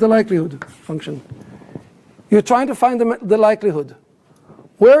direction is the likelihood function. You're trying to find the likelihood.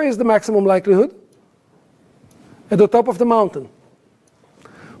 Where is the maximum likelihood? At the top of the mountain.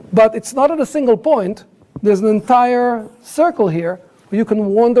 But it's not at a single point. There's an entire circle here where you can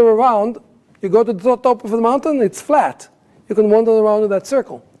wander around. You go to the top of the mountain, it's flat. You can wander around in that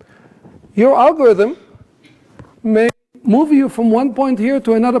circle. Your algorithm may move you from one point here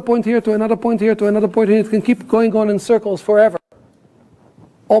to another point here to another point here to another point here. It can keep going on in circles forever,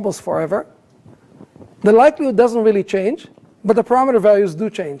 almost forever. The likelihood doesn't really change, but the parameter values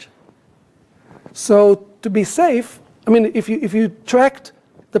do change. So to be safe, I mean, if you tracked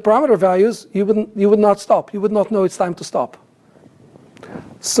the parameter values, you would not stop. You would not know it's time to stop.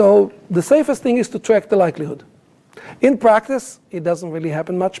 So the safest thing is to track the likelihood. In practice, it doesn't really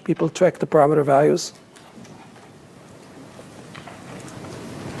happen much. People track the parameter values.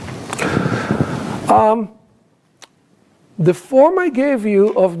 The form I gave you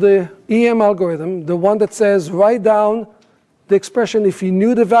of the EM algorithm, the one that says write down the expression if you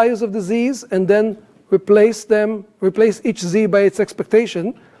knew the values of the z's and then replace each z by its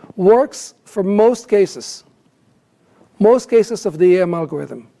expectation, works for most cases. Most cases of the EM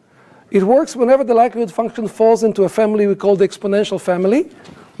algorithm. It works whenever the likelihood function falls into a family we call the exponential family,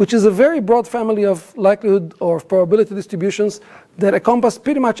 which is a very broad family of likelihood or probability distributions that encompass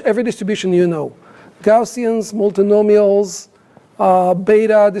pretty much every distribution you know. Gaussians, multinomials,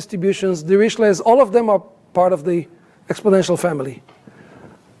 beta distributions, Dirichlet's, all of them are part of the exponential family.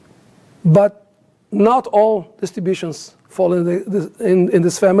 But not all distributions fall in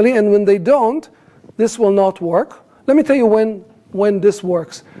this family, and when they don't, this will not work. Let me tell you when this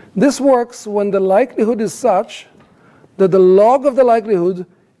works. This works when the likelihood is such that the log of the likelihood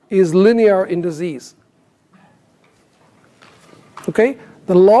is linear in the z's. Okay?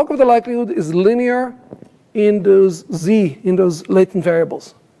 The log of the likelihood is linear in those in those latent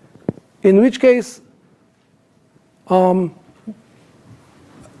variables. In which case,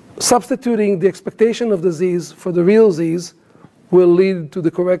 substituting the expectation of the z's for the real z's will lead to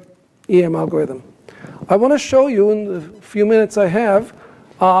the correct EM algorithm. I want to show you in the few minutes I have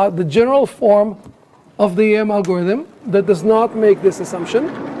the general form of the EM algorithm that does not make this assumption.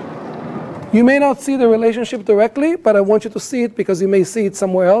 You may not see the relationship directly, but I want you to see it because you may see it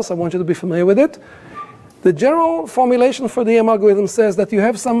somewhere else. I want you to be familiar with it. The general formulation for the EM algorithm says that you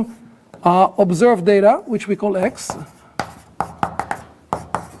have some observed data, which we call x.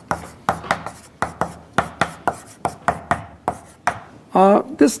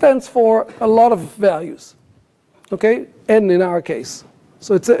 This stands for a lot of values, okay? N in our case.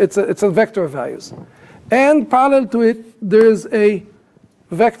 So it's a vector of values. And parallel to it, there is a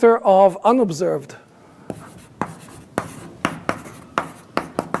vector of unobserved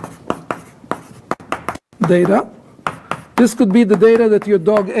data. This could be the data that your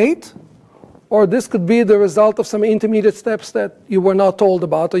dog ate, or this could be the result of some intermediate steps that you were not told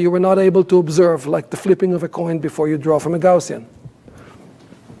about or you were not able to observe, like the flipping of a coin before you draw from a Gaussian.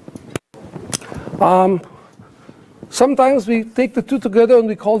 Sometimes we take the two together and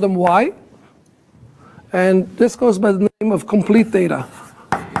we call them Y. And this goes by the name of complete data.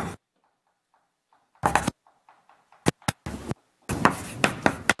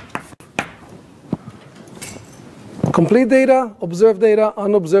 Complete data, observed data,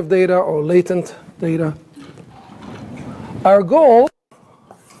 unobserved data, or latent data. Our goal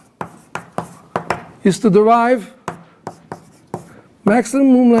is to derive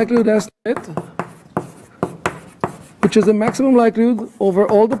maximum likelihood estimate, which is the maximum likelihood over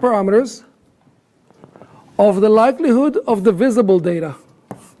all the parameters of the likelihood of the visible data.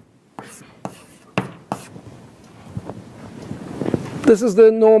 This is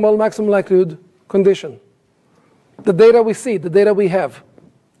the normal maximum likelihood condition. The data we see, the data we have.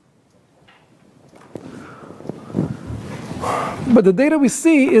 But the data we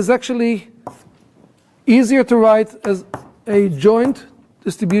see is actually easier to write as a joint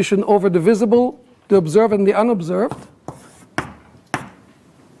distribution over the visible, the observed, and the unobserved,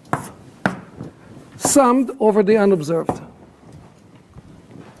 summed over the unobserved.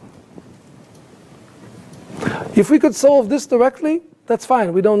 If we could solve this directly, that's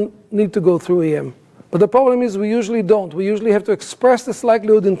fine. We don't need to go through EM. But the problem is we usually don't. We usually have to express this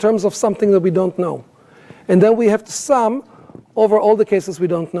likelihood in terms of something that we don't know. And then we have to sum over all the cases we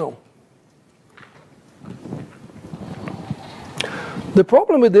don't know. The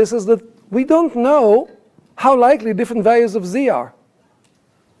problem with this is that we don't know how likely different values of z are.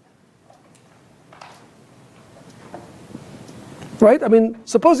 Right? I mean,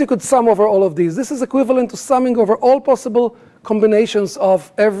 suppose you could sum over all of these. This is equivalent to summing over all possible combinations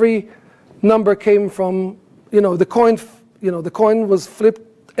of every number came from, the coin was flipped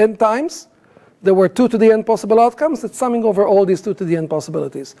n times. There were 2 to the n possible outcomes. It's summing over all these 2 to the n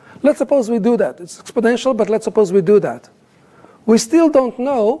possibilities. Let's suppose we do that. It's exponential, but let's suppose we do that. We still don't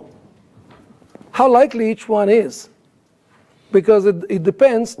know how likely each one is, because it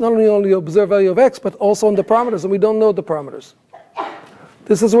depends not only on the observed value of x, but also on the parameters, and we don't know the parameters.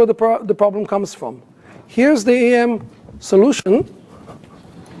 This is where the problem comes from. Here's the EM solution.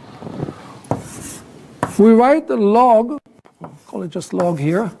 We write the log, call it just log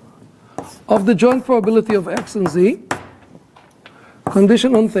here, of the joint probability of x and z,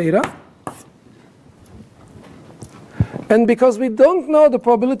 condition on theta. And because we don't know the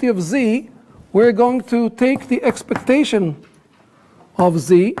probability of z, we're going to take the expectation of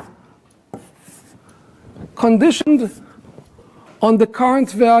z, conditioned on the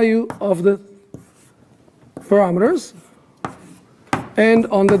current value of the parameters and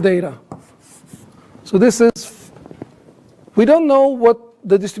on the data. So this is, we don't know what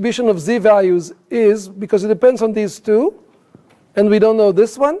the distribution of z values is because it depends on these two, and we don't know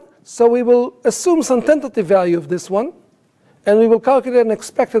this one. So we will assume some tentative value of this one, and we will calculate an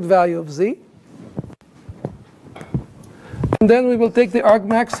expected value of z. And then we will take the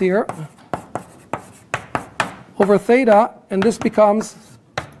argmax here over theta, and this becomes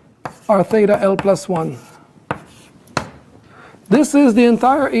our theta L plus 1. This is the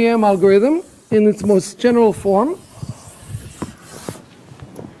entire EM algorithm in its most general form.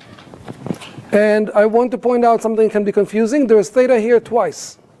 And I want to point out something that can be confusing. There is theta here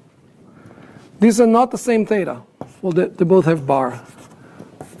twice. These are not the same theta. Well, they both have bar.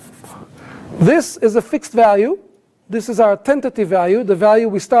 This is a fixed value. This is our tentative value, the value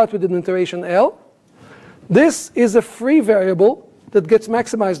we start with in iteration L. This is a free variable that gets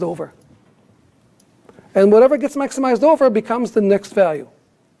maximized over. And whatever gets maximized over becomes the next value.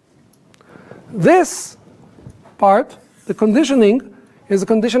 This part, the conditioning, is the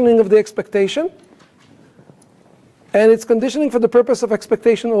conditioning of the expectation. And it's conditioning for the purpose of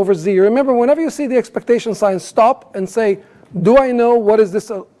expectation over z. Remember, whenever you see the expectation sign, stop and say, do I know what is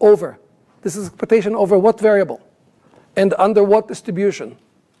this over? This is expectation over what variable? And under what distribution?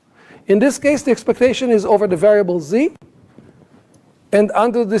 In this case, the expectation is over the variable z, and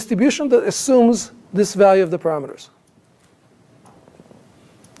under the distribution that assumes this value of the parameters.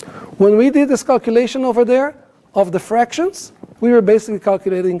 When we did this calculation over there of the fractions, we were basically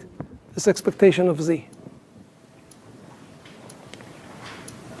calculating this expectation of z.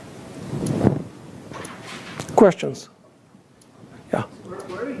 Questions? Yeah?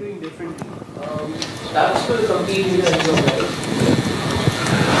 What are you doing differently? That's for the complete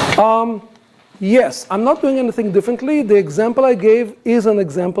Yes, I'm not doing anything differently. The example I gave is an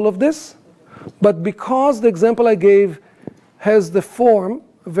example of this. But because the example I gave has the form,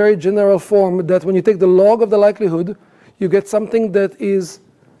 a very general form, that when you take the log of the likelihood, you get something that is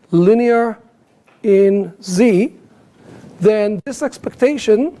linear in z, then this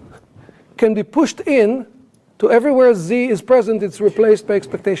expectation can be pushed in to everywhere z is present. It's replaced by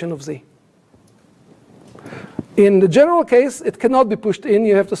expectation of z. In the general case, it cannot be pushed in.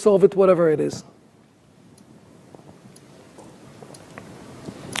 You have to solve it whatever it is.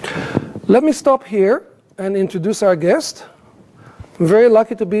 Let me stop here and introduce our guest. I'm very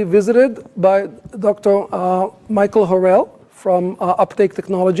lucky to be visited by Dr. Michael Horel from Uptake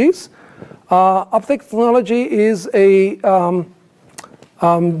Technologies. Uptake Technology is a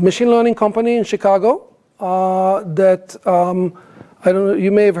machine learning company in Chicago that I don't know,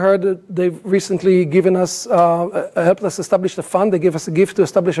 you may have heard that they've recently given us, helped us establish a fund. They gave us a gift to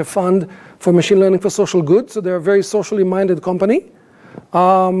establish a fund for machine learning for social good. So they're a very socially minded company.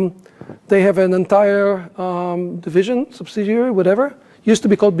 They have an entire division, subsidiary, whatever. Used to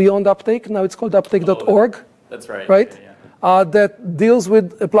be called Beyond Uptake. Now it's called uptake.org. That's right. Right? Yeah. That deals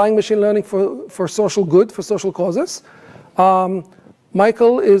with applying machine learning for social good, for social causes.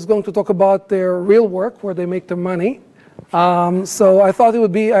 Michael is going to talk about their real work, where they make their money. So I thought it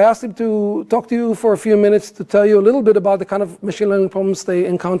would be, I asked him to talk to you for a few minutes to tell you a little bit about the kind of machine learning problems they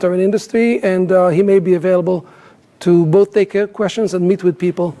encounter in industry, and he may be available to both take questions and meet with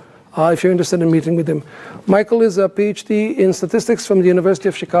people if you're interested in meeting with him. Michael is a PhD in statistics from the University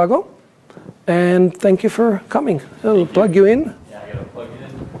of Chicago, and thank you for coming. I'll plug you in. Yeah, I gotta plug it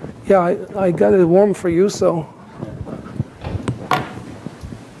in. Yeah, I got it warm for you, so.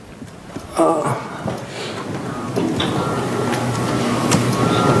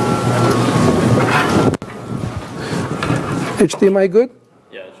 HDMI good?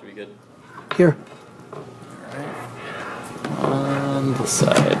 Yeah, it should be good. Here. On the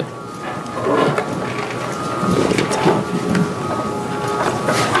side.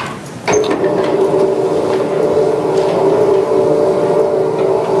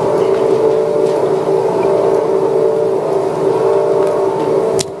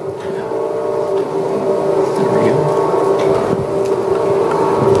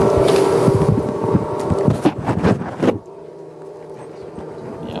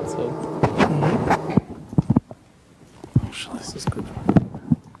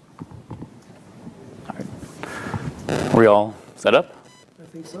 Are we all set up? I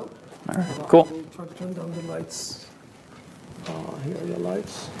think so. All right, cool. We'll try to turn down the lights. Here are your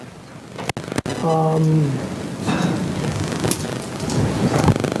lights. All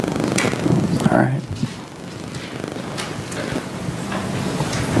right.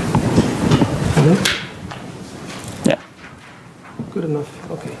 Yeah. Good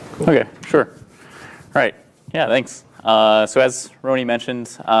enough. Okay, cool. Okay, sure. All right. Yeah, thanks. So as Roni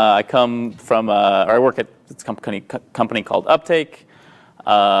mentioned, I come from, or I work at this company called Uptake.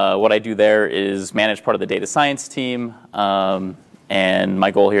 What I do there is manage part of the data science team. And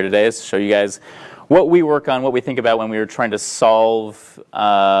my goal here today is to show you guys what we work on, what we think about when we were trying to solve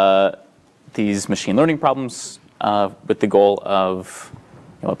these machine learning problems with the goal of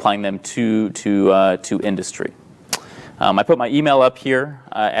applying them to industry. I put my email up here.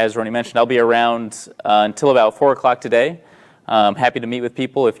 As Roni mentioned, I'll be around until about 4 o'clock today. Happy to meet with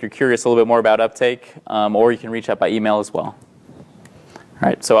people if you're curious a little bit more about Uptake, or you can reach out by email as well. All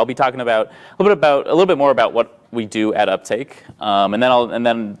right, so I'll be talking about a little bit more about what we do at Uptake, and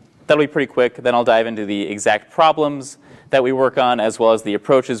then that'll be pretty quick. Then I'll dive into the exact problems that we work on, as well as the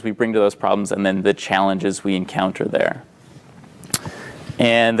approaches we bring to those problems, and then the challenges we encounter there.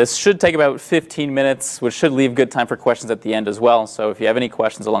 And this should take about 15 minutes, which should leave good time for questions at the end as well. So if you have any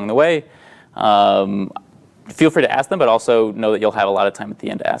questions along the way, feel free to ask them, but also know that you'll have a lot of time at the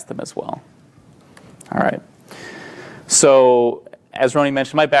end to ask them as well. All right. So as Roni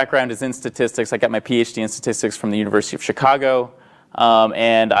mentioned, my background is in statistics. I got my PhD in statistics from the University of Chicago,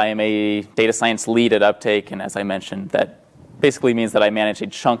 and I am a data science lead at Uptake. And as I mentioned, that basically means that I manage a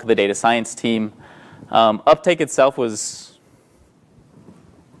chunk of the data science team. Uptake itself was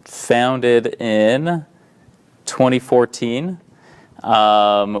founded in 2014. We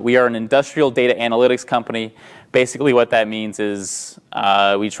are an industrial data analytics company. Basically what that means is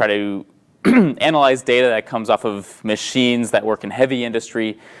we try to analyze data that comes off of machines that work in heavy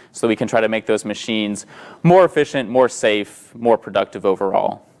industry so we can try to make those machines more efficient, more safe, more productive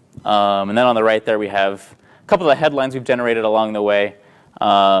overall. And then on the right there we have a couple of the headlines we've generated along the way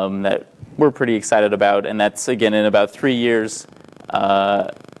that we're pretty excited about, and that's again in about 3 years.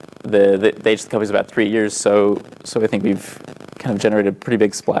 The age of the company is about 3 years, so I think we've kind of generated a pretty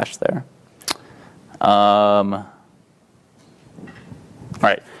big splash there. All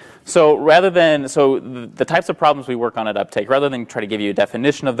right. So the types of problems we work on at Uptake, rather than try to give you a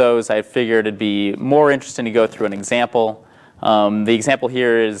definition of those, I figured it'd be more interesting to go through an example. The example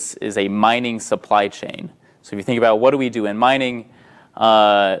here is a mining supply chain. So if you think about what do we do in mining,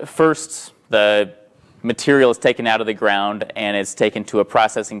 first the material is taken out of the ground and it's taken to a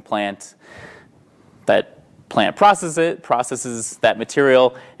processing plant. That plant processes that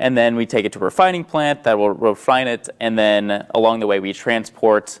material, and then we take it to a refining plant that will refine it, and then along the way we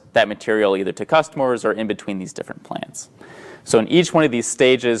transport that material either to customers or in between these different plants. So in each one of these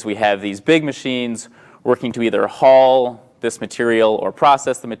stages, we have these big machines working to either haul this material or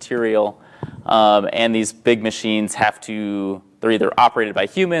process the material. And these big machines they're either operated by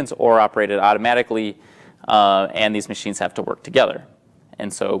humans or operated automatically. And these machines have to work together.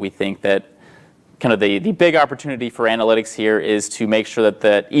 And so we think that kind of the big opportunity for analytics here is to make sure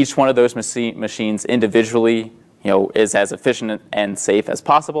that each one of those machines individually is as efficient and safe as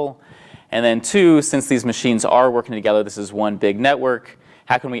possible. And then two, since these machines are working together, this is one big network,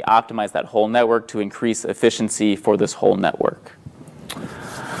 how can we optimize that whole network to increase efficiency for this whole network?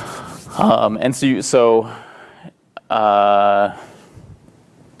 And so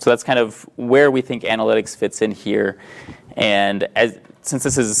that's kind of where we think analytics fits in here. And since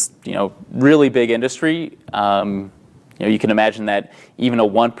this is really big industry, you can imagine that even a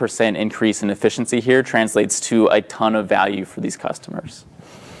 1% increase in efficiency here translates to a ton of value for these customers.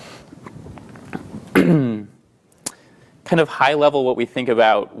 Kind of high level what we think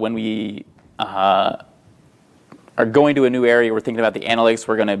about when we are going to a new area, we're thinking about the analytics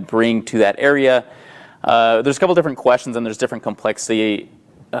we're going to bring to that area. There's a couple different questions and there's different complexity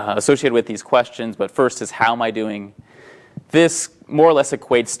associated with these questions, but first is how am I doing? This more or less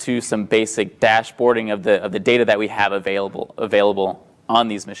equates to some basic dashboarding of the data that we have available on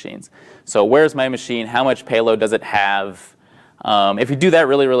these machines. So where's my machine? How much payload does it have? If you do that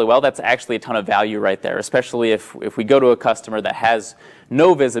really, really well, that's actually a ton of value right there, especially if we go to a customer that has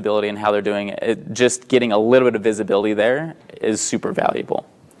no visibility in how they're doing it, just getting a little bit of visibility there is super valuable.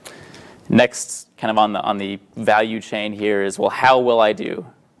 Next, kind of on the value chain here is, well, how will I do?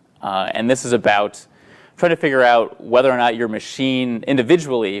 And this is about trying to figure out whether or not your machine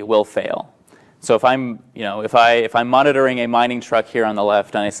individually will fail. So if I'm monitoring a mining truck here on the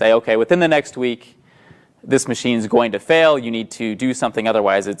left and I say, okay, within the next week, this machine is going to fail. You need to do something,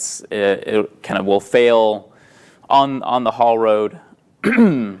 otherwise it kind of will fail on the haul road.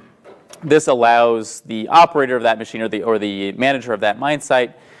 This allows the operator of that machine or the manager of that mine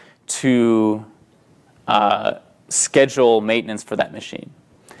site to schedule maintenance for that machine.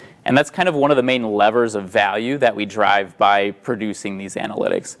 And that's kind of one of the main levers of value that we drive by producing these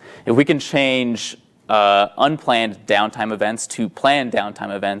analytics. If we can change unplanned downtime events to planned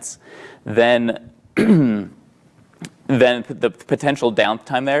downtime events, then the potential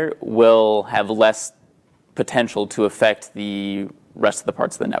downtime there will have less potential to affect the rest of the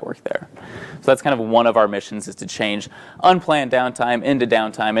parts of the network there. So that's kind of one of our missions, is to change unplanned downtime into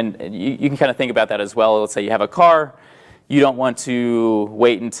downtime. And you can kind of think about that as well. Let's say you have a car. You don't want to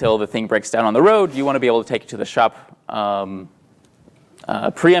wait until the thing breaks down on the road. You want to be able to take it to the shop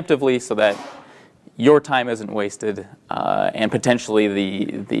preemptively so that your time isn't wasted, and potentially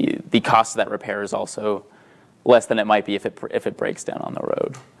the cost of that repair is also less than it might be if it breaks down on the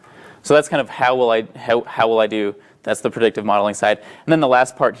road. So that's kind of how will I do. That's the predictive modeling side. And then the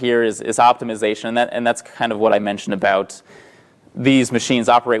last part here is optimization, and that's kind of what I mentioned about these machines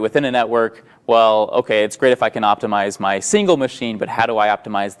operate within a network. Well, okay, it's great if I can optimize my single machine, but how do I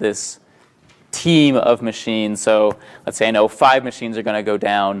optimize this team of machines? So let's say I know 5 machines are going to go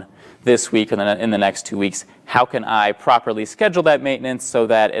down this week and then in the next 2 weeks. How can I properly schedule that maintenance so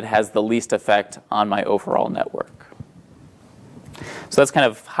that it has the least effect on my overall network? So that's kind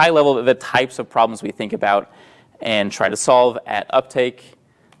of high level the types of problems we think about and try to solve at Uptake.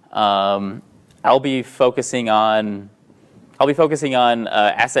 I'll be focusing on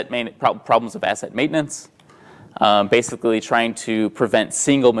problems of asset maintenance, basically trying to prevent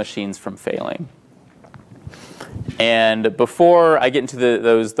single machines from failing. And before I get into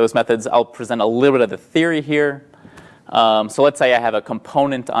those methods, I'll present a little bit of the theory here. So let's say I have a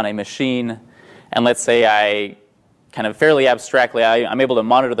component on a machine, and let's say I kind of fairly abstractly, I'm able to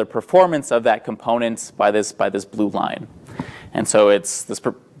monitor the performance of that component by this blue line. And so this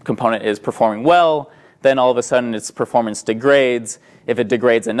component is performing well. Then all of a sudden its performance degrades. If it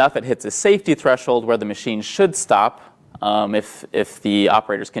degrades enough, it hits a safety threshold where the machine should stop. If the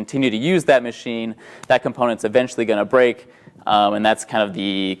operators continue to use that machine, that component's eventually going to break, and that's kind of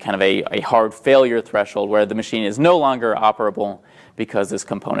a hard failure threshold where the machine is no longer operable because this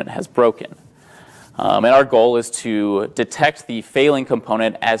component has broken. And our goal is to detect the failing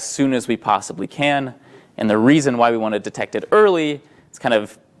component as soon as we possibly can. And the reason why we want to detect it early is kind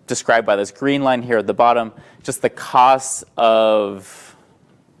of described by this green line here at the bottom. Just the cost of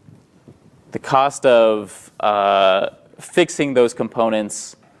fixing those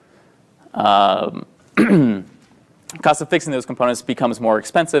components. Cost of fixing those components becomes more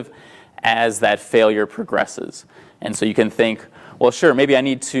expensive as that failure progresses. And so you can think, well, sure, maybe I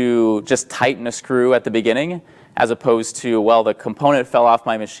need to just tighten a screw at the beginning, as opposed to, well, the component fell off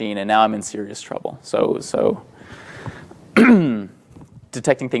my machine and now I'm in serious trouble. So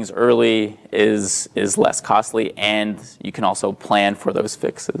detecting things early is less costly, and you can also plan for those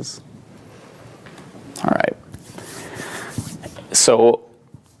fixes. All right. So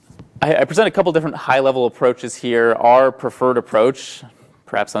I present a couple different high-level approaches here. Our preferred approach,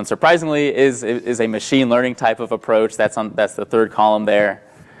 perhaps unsurprisingly, is a machine learning type of approach. That's the third column there.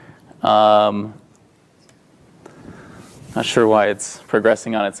 Not sure why it's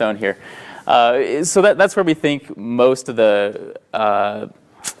progressing on its own here. So that's where we think most of the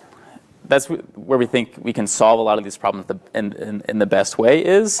that's where we think we can solve a lot of these problems in the best way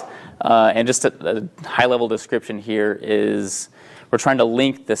is. And just a high-level description here is we're trying to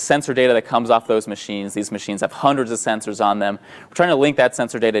link the sensor data that comes off those machines. These machines have hundreds of sensors on them. We're trying to link that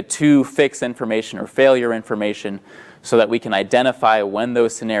sensor data to fix information or failure information so that we can identify when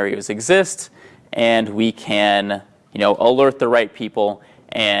those scenarios exist, and we can alert the right people,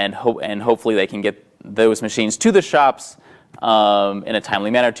 and hopefully they can get those machines to the shops in a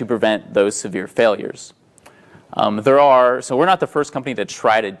timely manner to prevent those severe failures. So we're not the first company to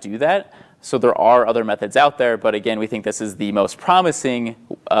try to do that. So there are other methods out there, but again, we think this is the most promising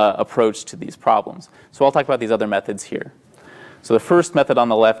approach to these problems. So I'll talk about these other methods here. So the first method on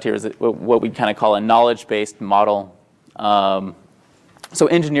the left here is what we kind of call a knowledge-based model. So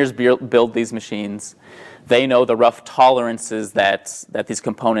engineers build these machines. They know the rough tolerances that these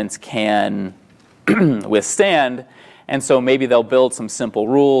components can withstand, and so maybe they'll build some simple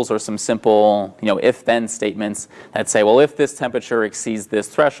rules or some simple if-then statements that say, well, if this temperature exceeds this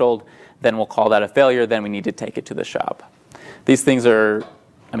threshold, then we'll call that a failure, then we need to take it to the shop. These things are,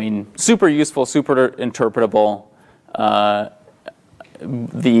 super useful, super interpretable.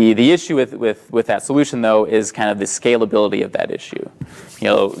 The issue with that solution, though, is kind of the scalability of that issue.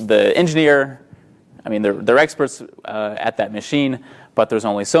 The engineer, they're experts at that machine, but there's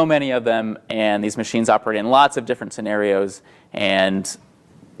only so many of them, and these machines operate in lots of different scenarios. And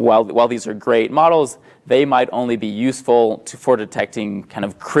while these are great models, they might only be useful for detecting kind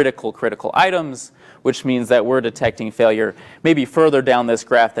of critical items, which means that we're detecting failure maybe further down this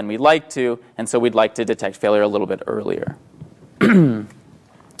graph than we'd like to, and so we'd like to detect failure a little bit earlier.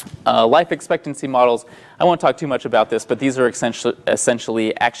 Life expectancy models, I won't talk too much about this, but these are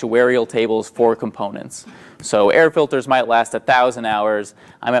essentially actuarial tables for components. So air filters might last 1,000 hours.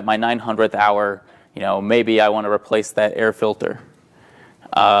 I'm at my 900th hour. Maybe I want to replace that air filter.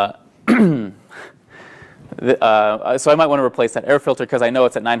 So I might want to replace that air filter because I know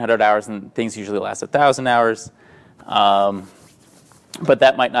it's at 900 hours and things usually last 1,000 hours. But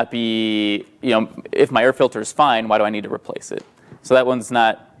that might not be, if my air filter is fine, why do I need to replace it? So that one's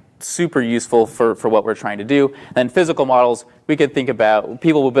not super useful for what we're trying to do. Then physical models, we could think about,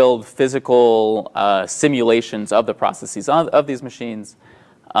 people will build physical simulations of the processes of these machines.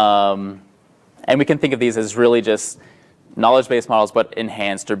 And we can think of these as really just knowledge-based models, but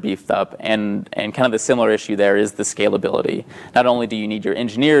enhanced or beefed up. And kind of the similar issue there is the scalability. Not only do you need your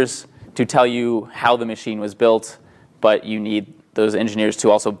engineers to tell you how the machine was built, but you need those engineers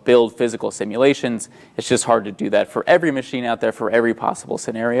to also build physical simulations. It's just hard to do that for every machine out there for every possible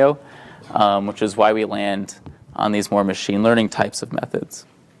scenario, which is why we land on these more machine learning types of methods.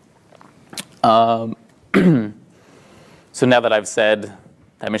 So now that I've said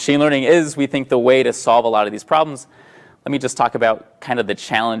that machine learning is, we think, the way to solve a lot of these problems, let me just talk about kind of the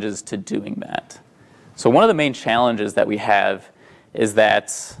challenges to doing that. So one of the main challenges that we have is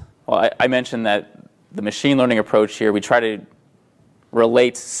that, well, I mentioned that the machine learning approach here, we try to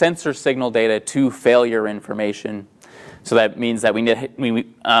relate sensor signal data to failure information. So that means that we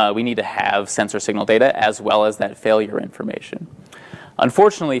need to have sensor signal data as well as that failure information.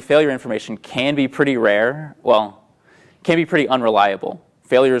 Unfortunately, failure information can be pretty rare, can be pretty unreliable.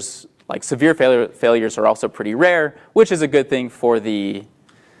 Failures, like severe failures, are also pretty rare, which is a good thing for the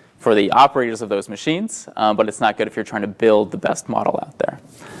operators of those machines, but it's not good if you're trying to build the best model out there.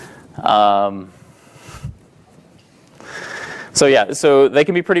 So they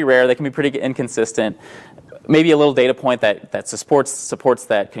can be pretty rare, they can be pretty inconsistent. Maybe a little data point that supports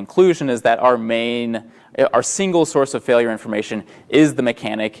that conclusion is that our single source of failure information is the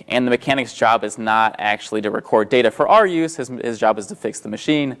mechanic, and the mechanic's job is not actually to record data for our use. His job is to fix the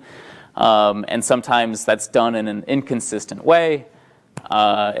machine, and sometimes that's done in an inconsistent way.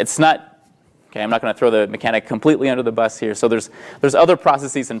 It's not, okay, I'm not going to throw the mechanic completely under the bus here. So there's other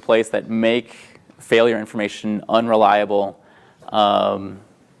processes in place that make failure information unreliable. And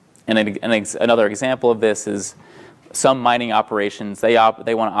another example of this is some mining operations. They want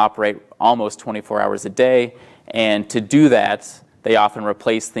to operate almost 24 hours a day, and to do that, they often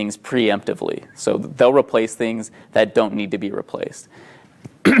replace things preemptively. So they'll replace things that don't need to be replaced.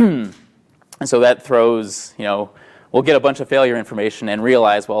 And so that throws, we'll get a bunch of failure information and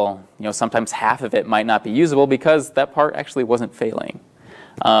realize, well, sometimes half of it might not be usable because that part actually wasn't failing.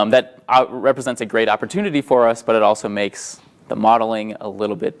 That represents a great opportunity for us, but it also makes the modeling a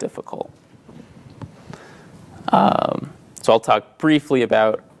little bit difficult. So I'll talk briefly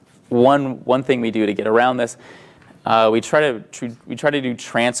about one thing we do to get around this. We try to do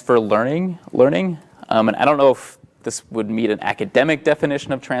transfer learning, and I don't know if this would meet an academic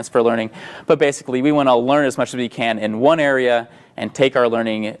definition of transfer learning, but basically we want to learn as much as we can in one area and take our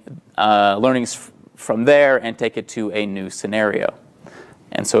learnings from there and take it to a new scenario.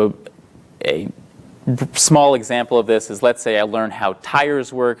 And so a small example of this is, let's say I learn how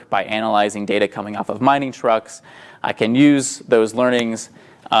tires work by analyzing data coming off of mining trucks. I can use those learnings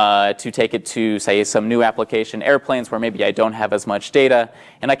to take it to, say, some new application, airplanes, where maybe I don't have as much data,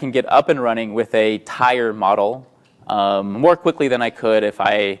 and I can get up and running with a tire model more quickly than I could if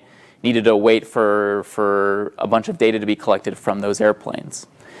I needed to wait for a bunch of data to be collected from those airplanes.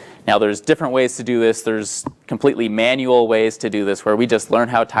 Now, there's different ways to do this. There's completely manual ways to do this, where we just learn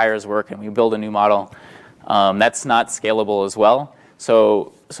how tires work and we build a new model. That's not scalable as well.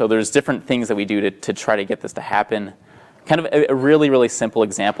 So there's different things that we do to try to get this to happen. Kind of a really, really simple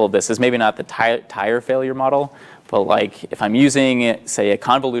example of this is maybe not the tire failure model, but like if I'm using, say, a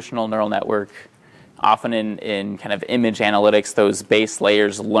convolutional neural network, often in kind of image analytics, those base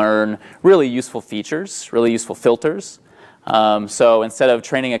layers learn really useful features, really useful filters. So instead of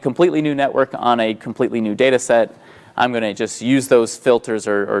training a completely new network on a completely new data set, I'm going to just use those filters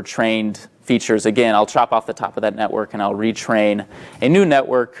or trained features. Again, I'll chop off the top of that network and I'll retrain a new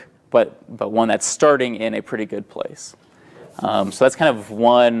network, but one that's starting in a pretty good place. So that's kind of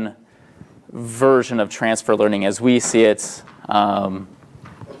one version of transfer learning as we see it.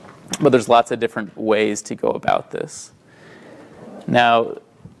 But there's lots of different ways to go about this. Now,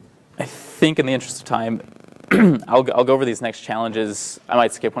 I think in the interest of time, I'll go over these next challenges. I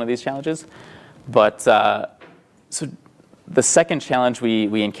might skip one of these challenges. But so the second challenge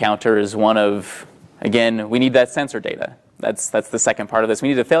we encounter is one of, again, we need that sensor data. That's the second part of this. We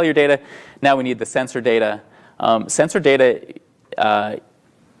need the failure data. Now we need the sensor data. Sensor data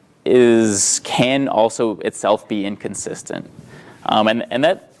can also itself be inconsistent. And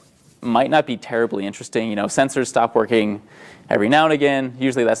that might not be terribly interesting. Sensors stop working every now and again.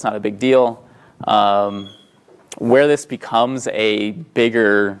 Usually that's not a big deal. Where this becomes a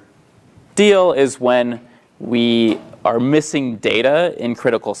bigger deal is when we are missing data in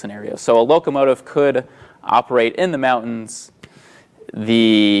critical scenarios. So a locomotive could operate in the mountains.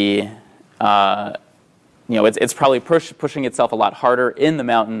 It's probably pushing itself a lot harder in the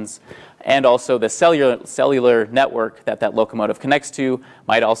mountains. And also the cellular network that locomotive connects to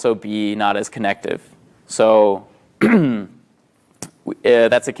might also be not as connective. So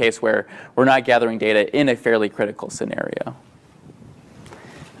that's a case where we're not gathering data in a fairly critical scenario.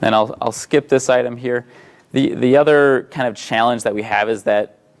 And I'll skip this item here. The other kind of challenge that we have is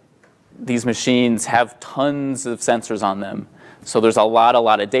that these machines have tons of sensors on them. So there's a lot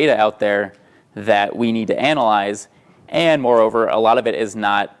of data out there that we need to analyze. And moreover, a lot of it is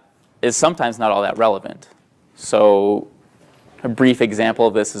sometimes not all that relevant. So a brief example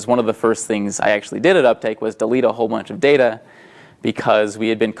of this is one of the first things I actually did at Uptake was delete a whole bunch of data because we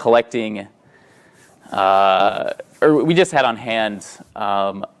had been collecting, or we just had on hand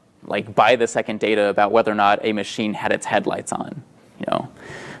like by the second data about whether or not a machine had its headlights on.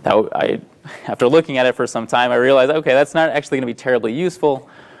 After looking at it for some time, I realized, okay, that's not actually going to be terribly useful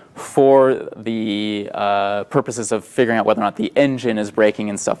for the purposes of figuring out whether or not the engine is braking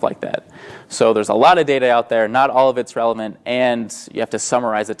and stuff like that. So there's a lot of data out there, not all of it's relevant, and you have to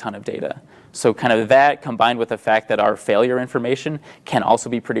summarize a ton of data. So kind of that, combined with the fact that our failure information can also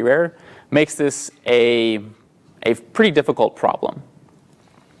be pretty rare, makes this a pretty difficult problem.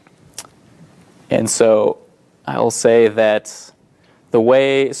 And so I'll say that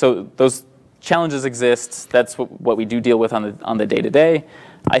so those challenges exist. That's what we do deal with on the day-to-day.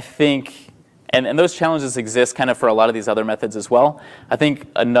 I think, and those challenges exist kind of for a lot of these other methods as well. I think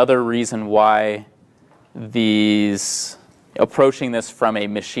another reason why approaching this from a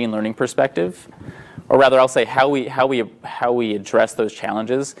machine learning perspective, or rather I'll say how we address those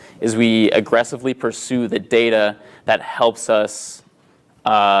challenges, is we aggressively pursue the data that helps us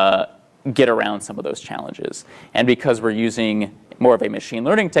get around some of those challenges. And because we're using more of a machine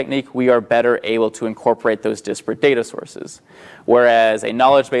learning technique, we are better able to incorporate those disparate data sources. Whereas a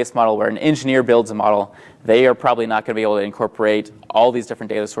knowledge-based model, where an engineer builds a model, they are probably not going to be able to incorporate all these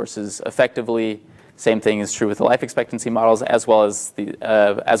different data sources effectively. Same thing is true with the life expectancy models, as well as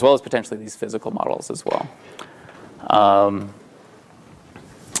potentially these physical models as well.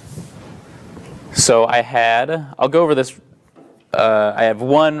 So I'll go over this. I have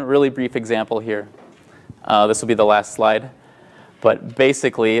one really brief example here. This will be the last slide. But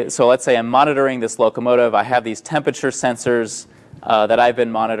basically, so let's say I'm monitoring this locomotive. I have these temperature sensors that I've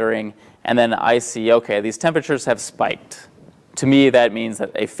been monitoring. And then I see, OK, these temperatures have spiked. To me, that means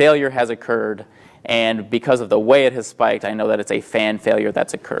that a failure has occurred. And because of the way it has spiked, I know that it's a fan failure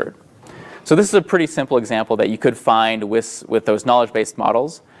that's occurred. So this is a pretty simple example that you could find with those knowledge-based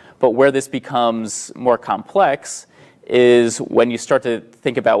models. But where this becomes more complex is when you start to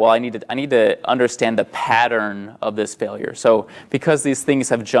think about, well, I need to understand the pattern of this failure. So because these things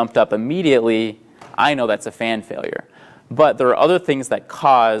have jumped up immediately, I know that's a fan failure. But there are other things that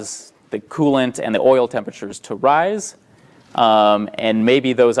cause the coolant and the oil temperatures to rise. And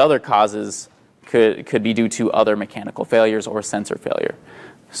maybe those other causes could be due to other mechanical failures or sensor failure.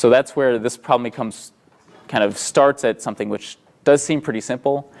 So that's where this problem starts at something which does seem pretty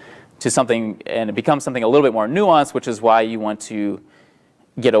simple to something, and it becomes something a little bit more nuanced, which is why you want to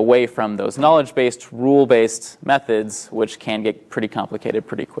get away from those knowledge-based, rule-based methods, which can get pretty complicated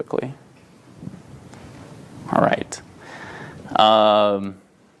pretty quickly. All right. So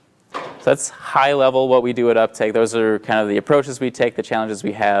that's high level what we do at Uptake. Those are kind of the approaches we take, the challenges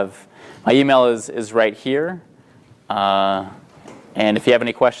we have. My email is right here. And if you have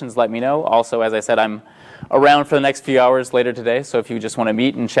any questions, let me know. Also, as I said, I'm around for the next few hours later today. So if you just want to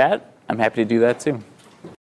meet and chat, I'm happy to do that too.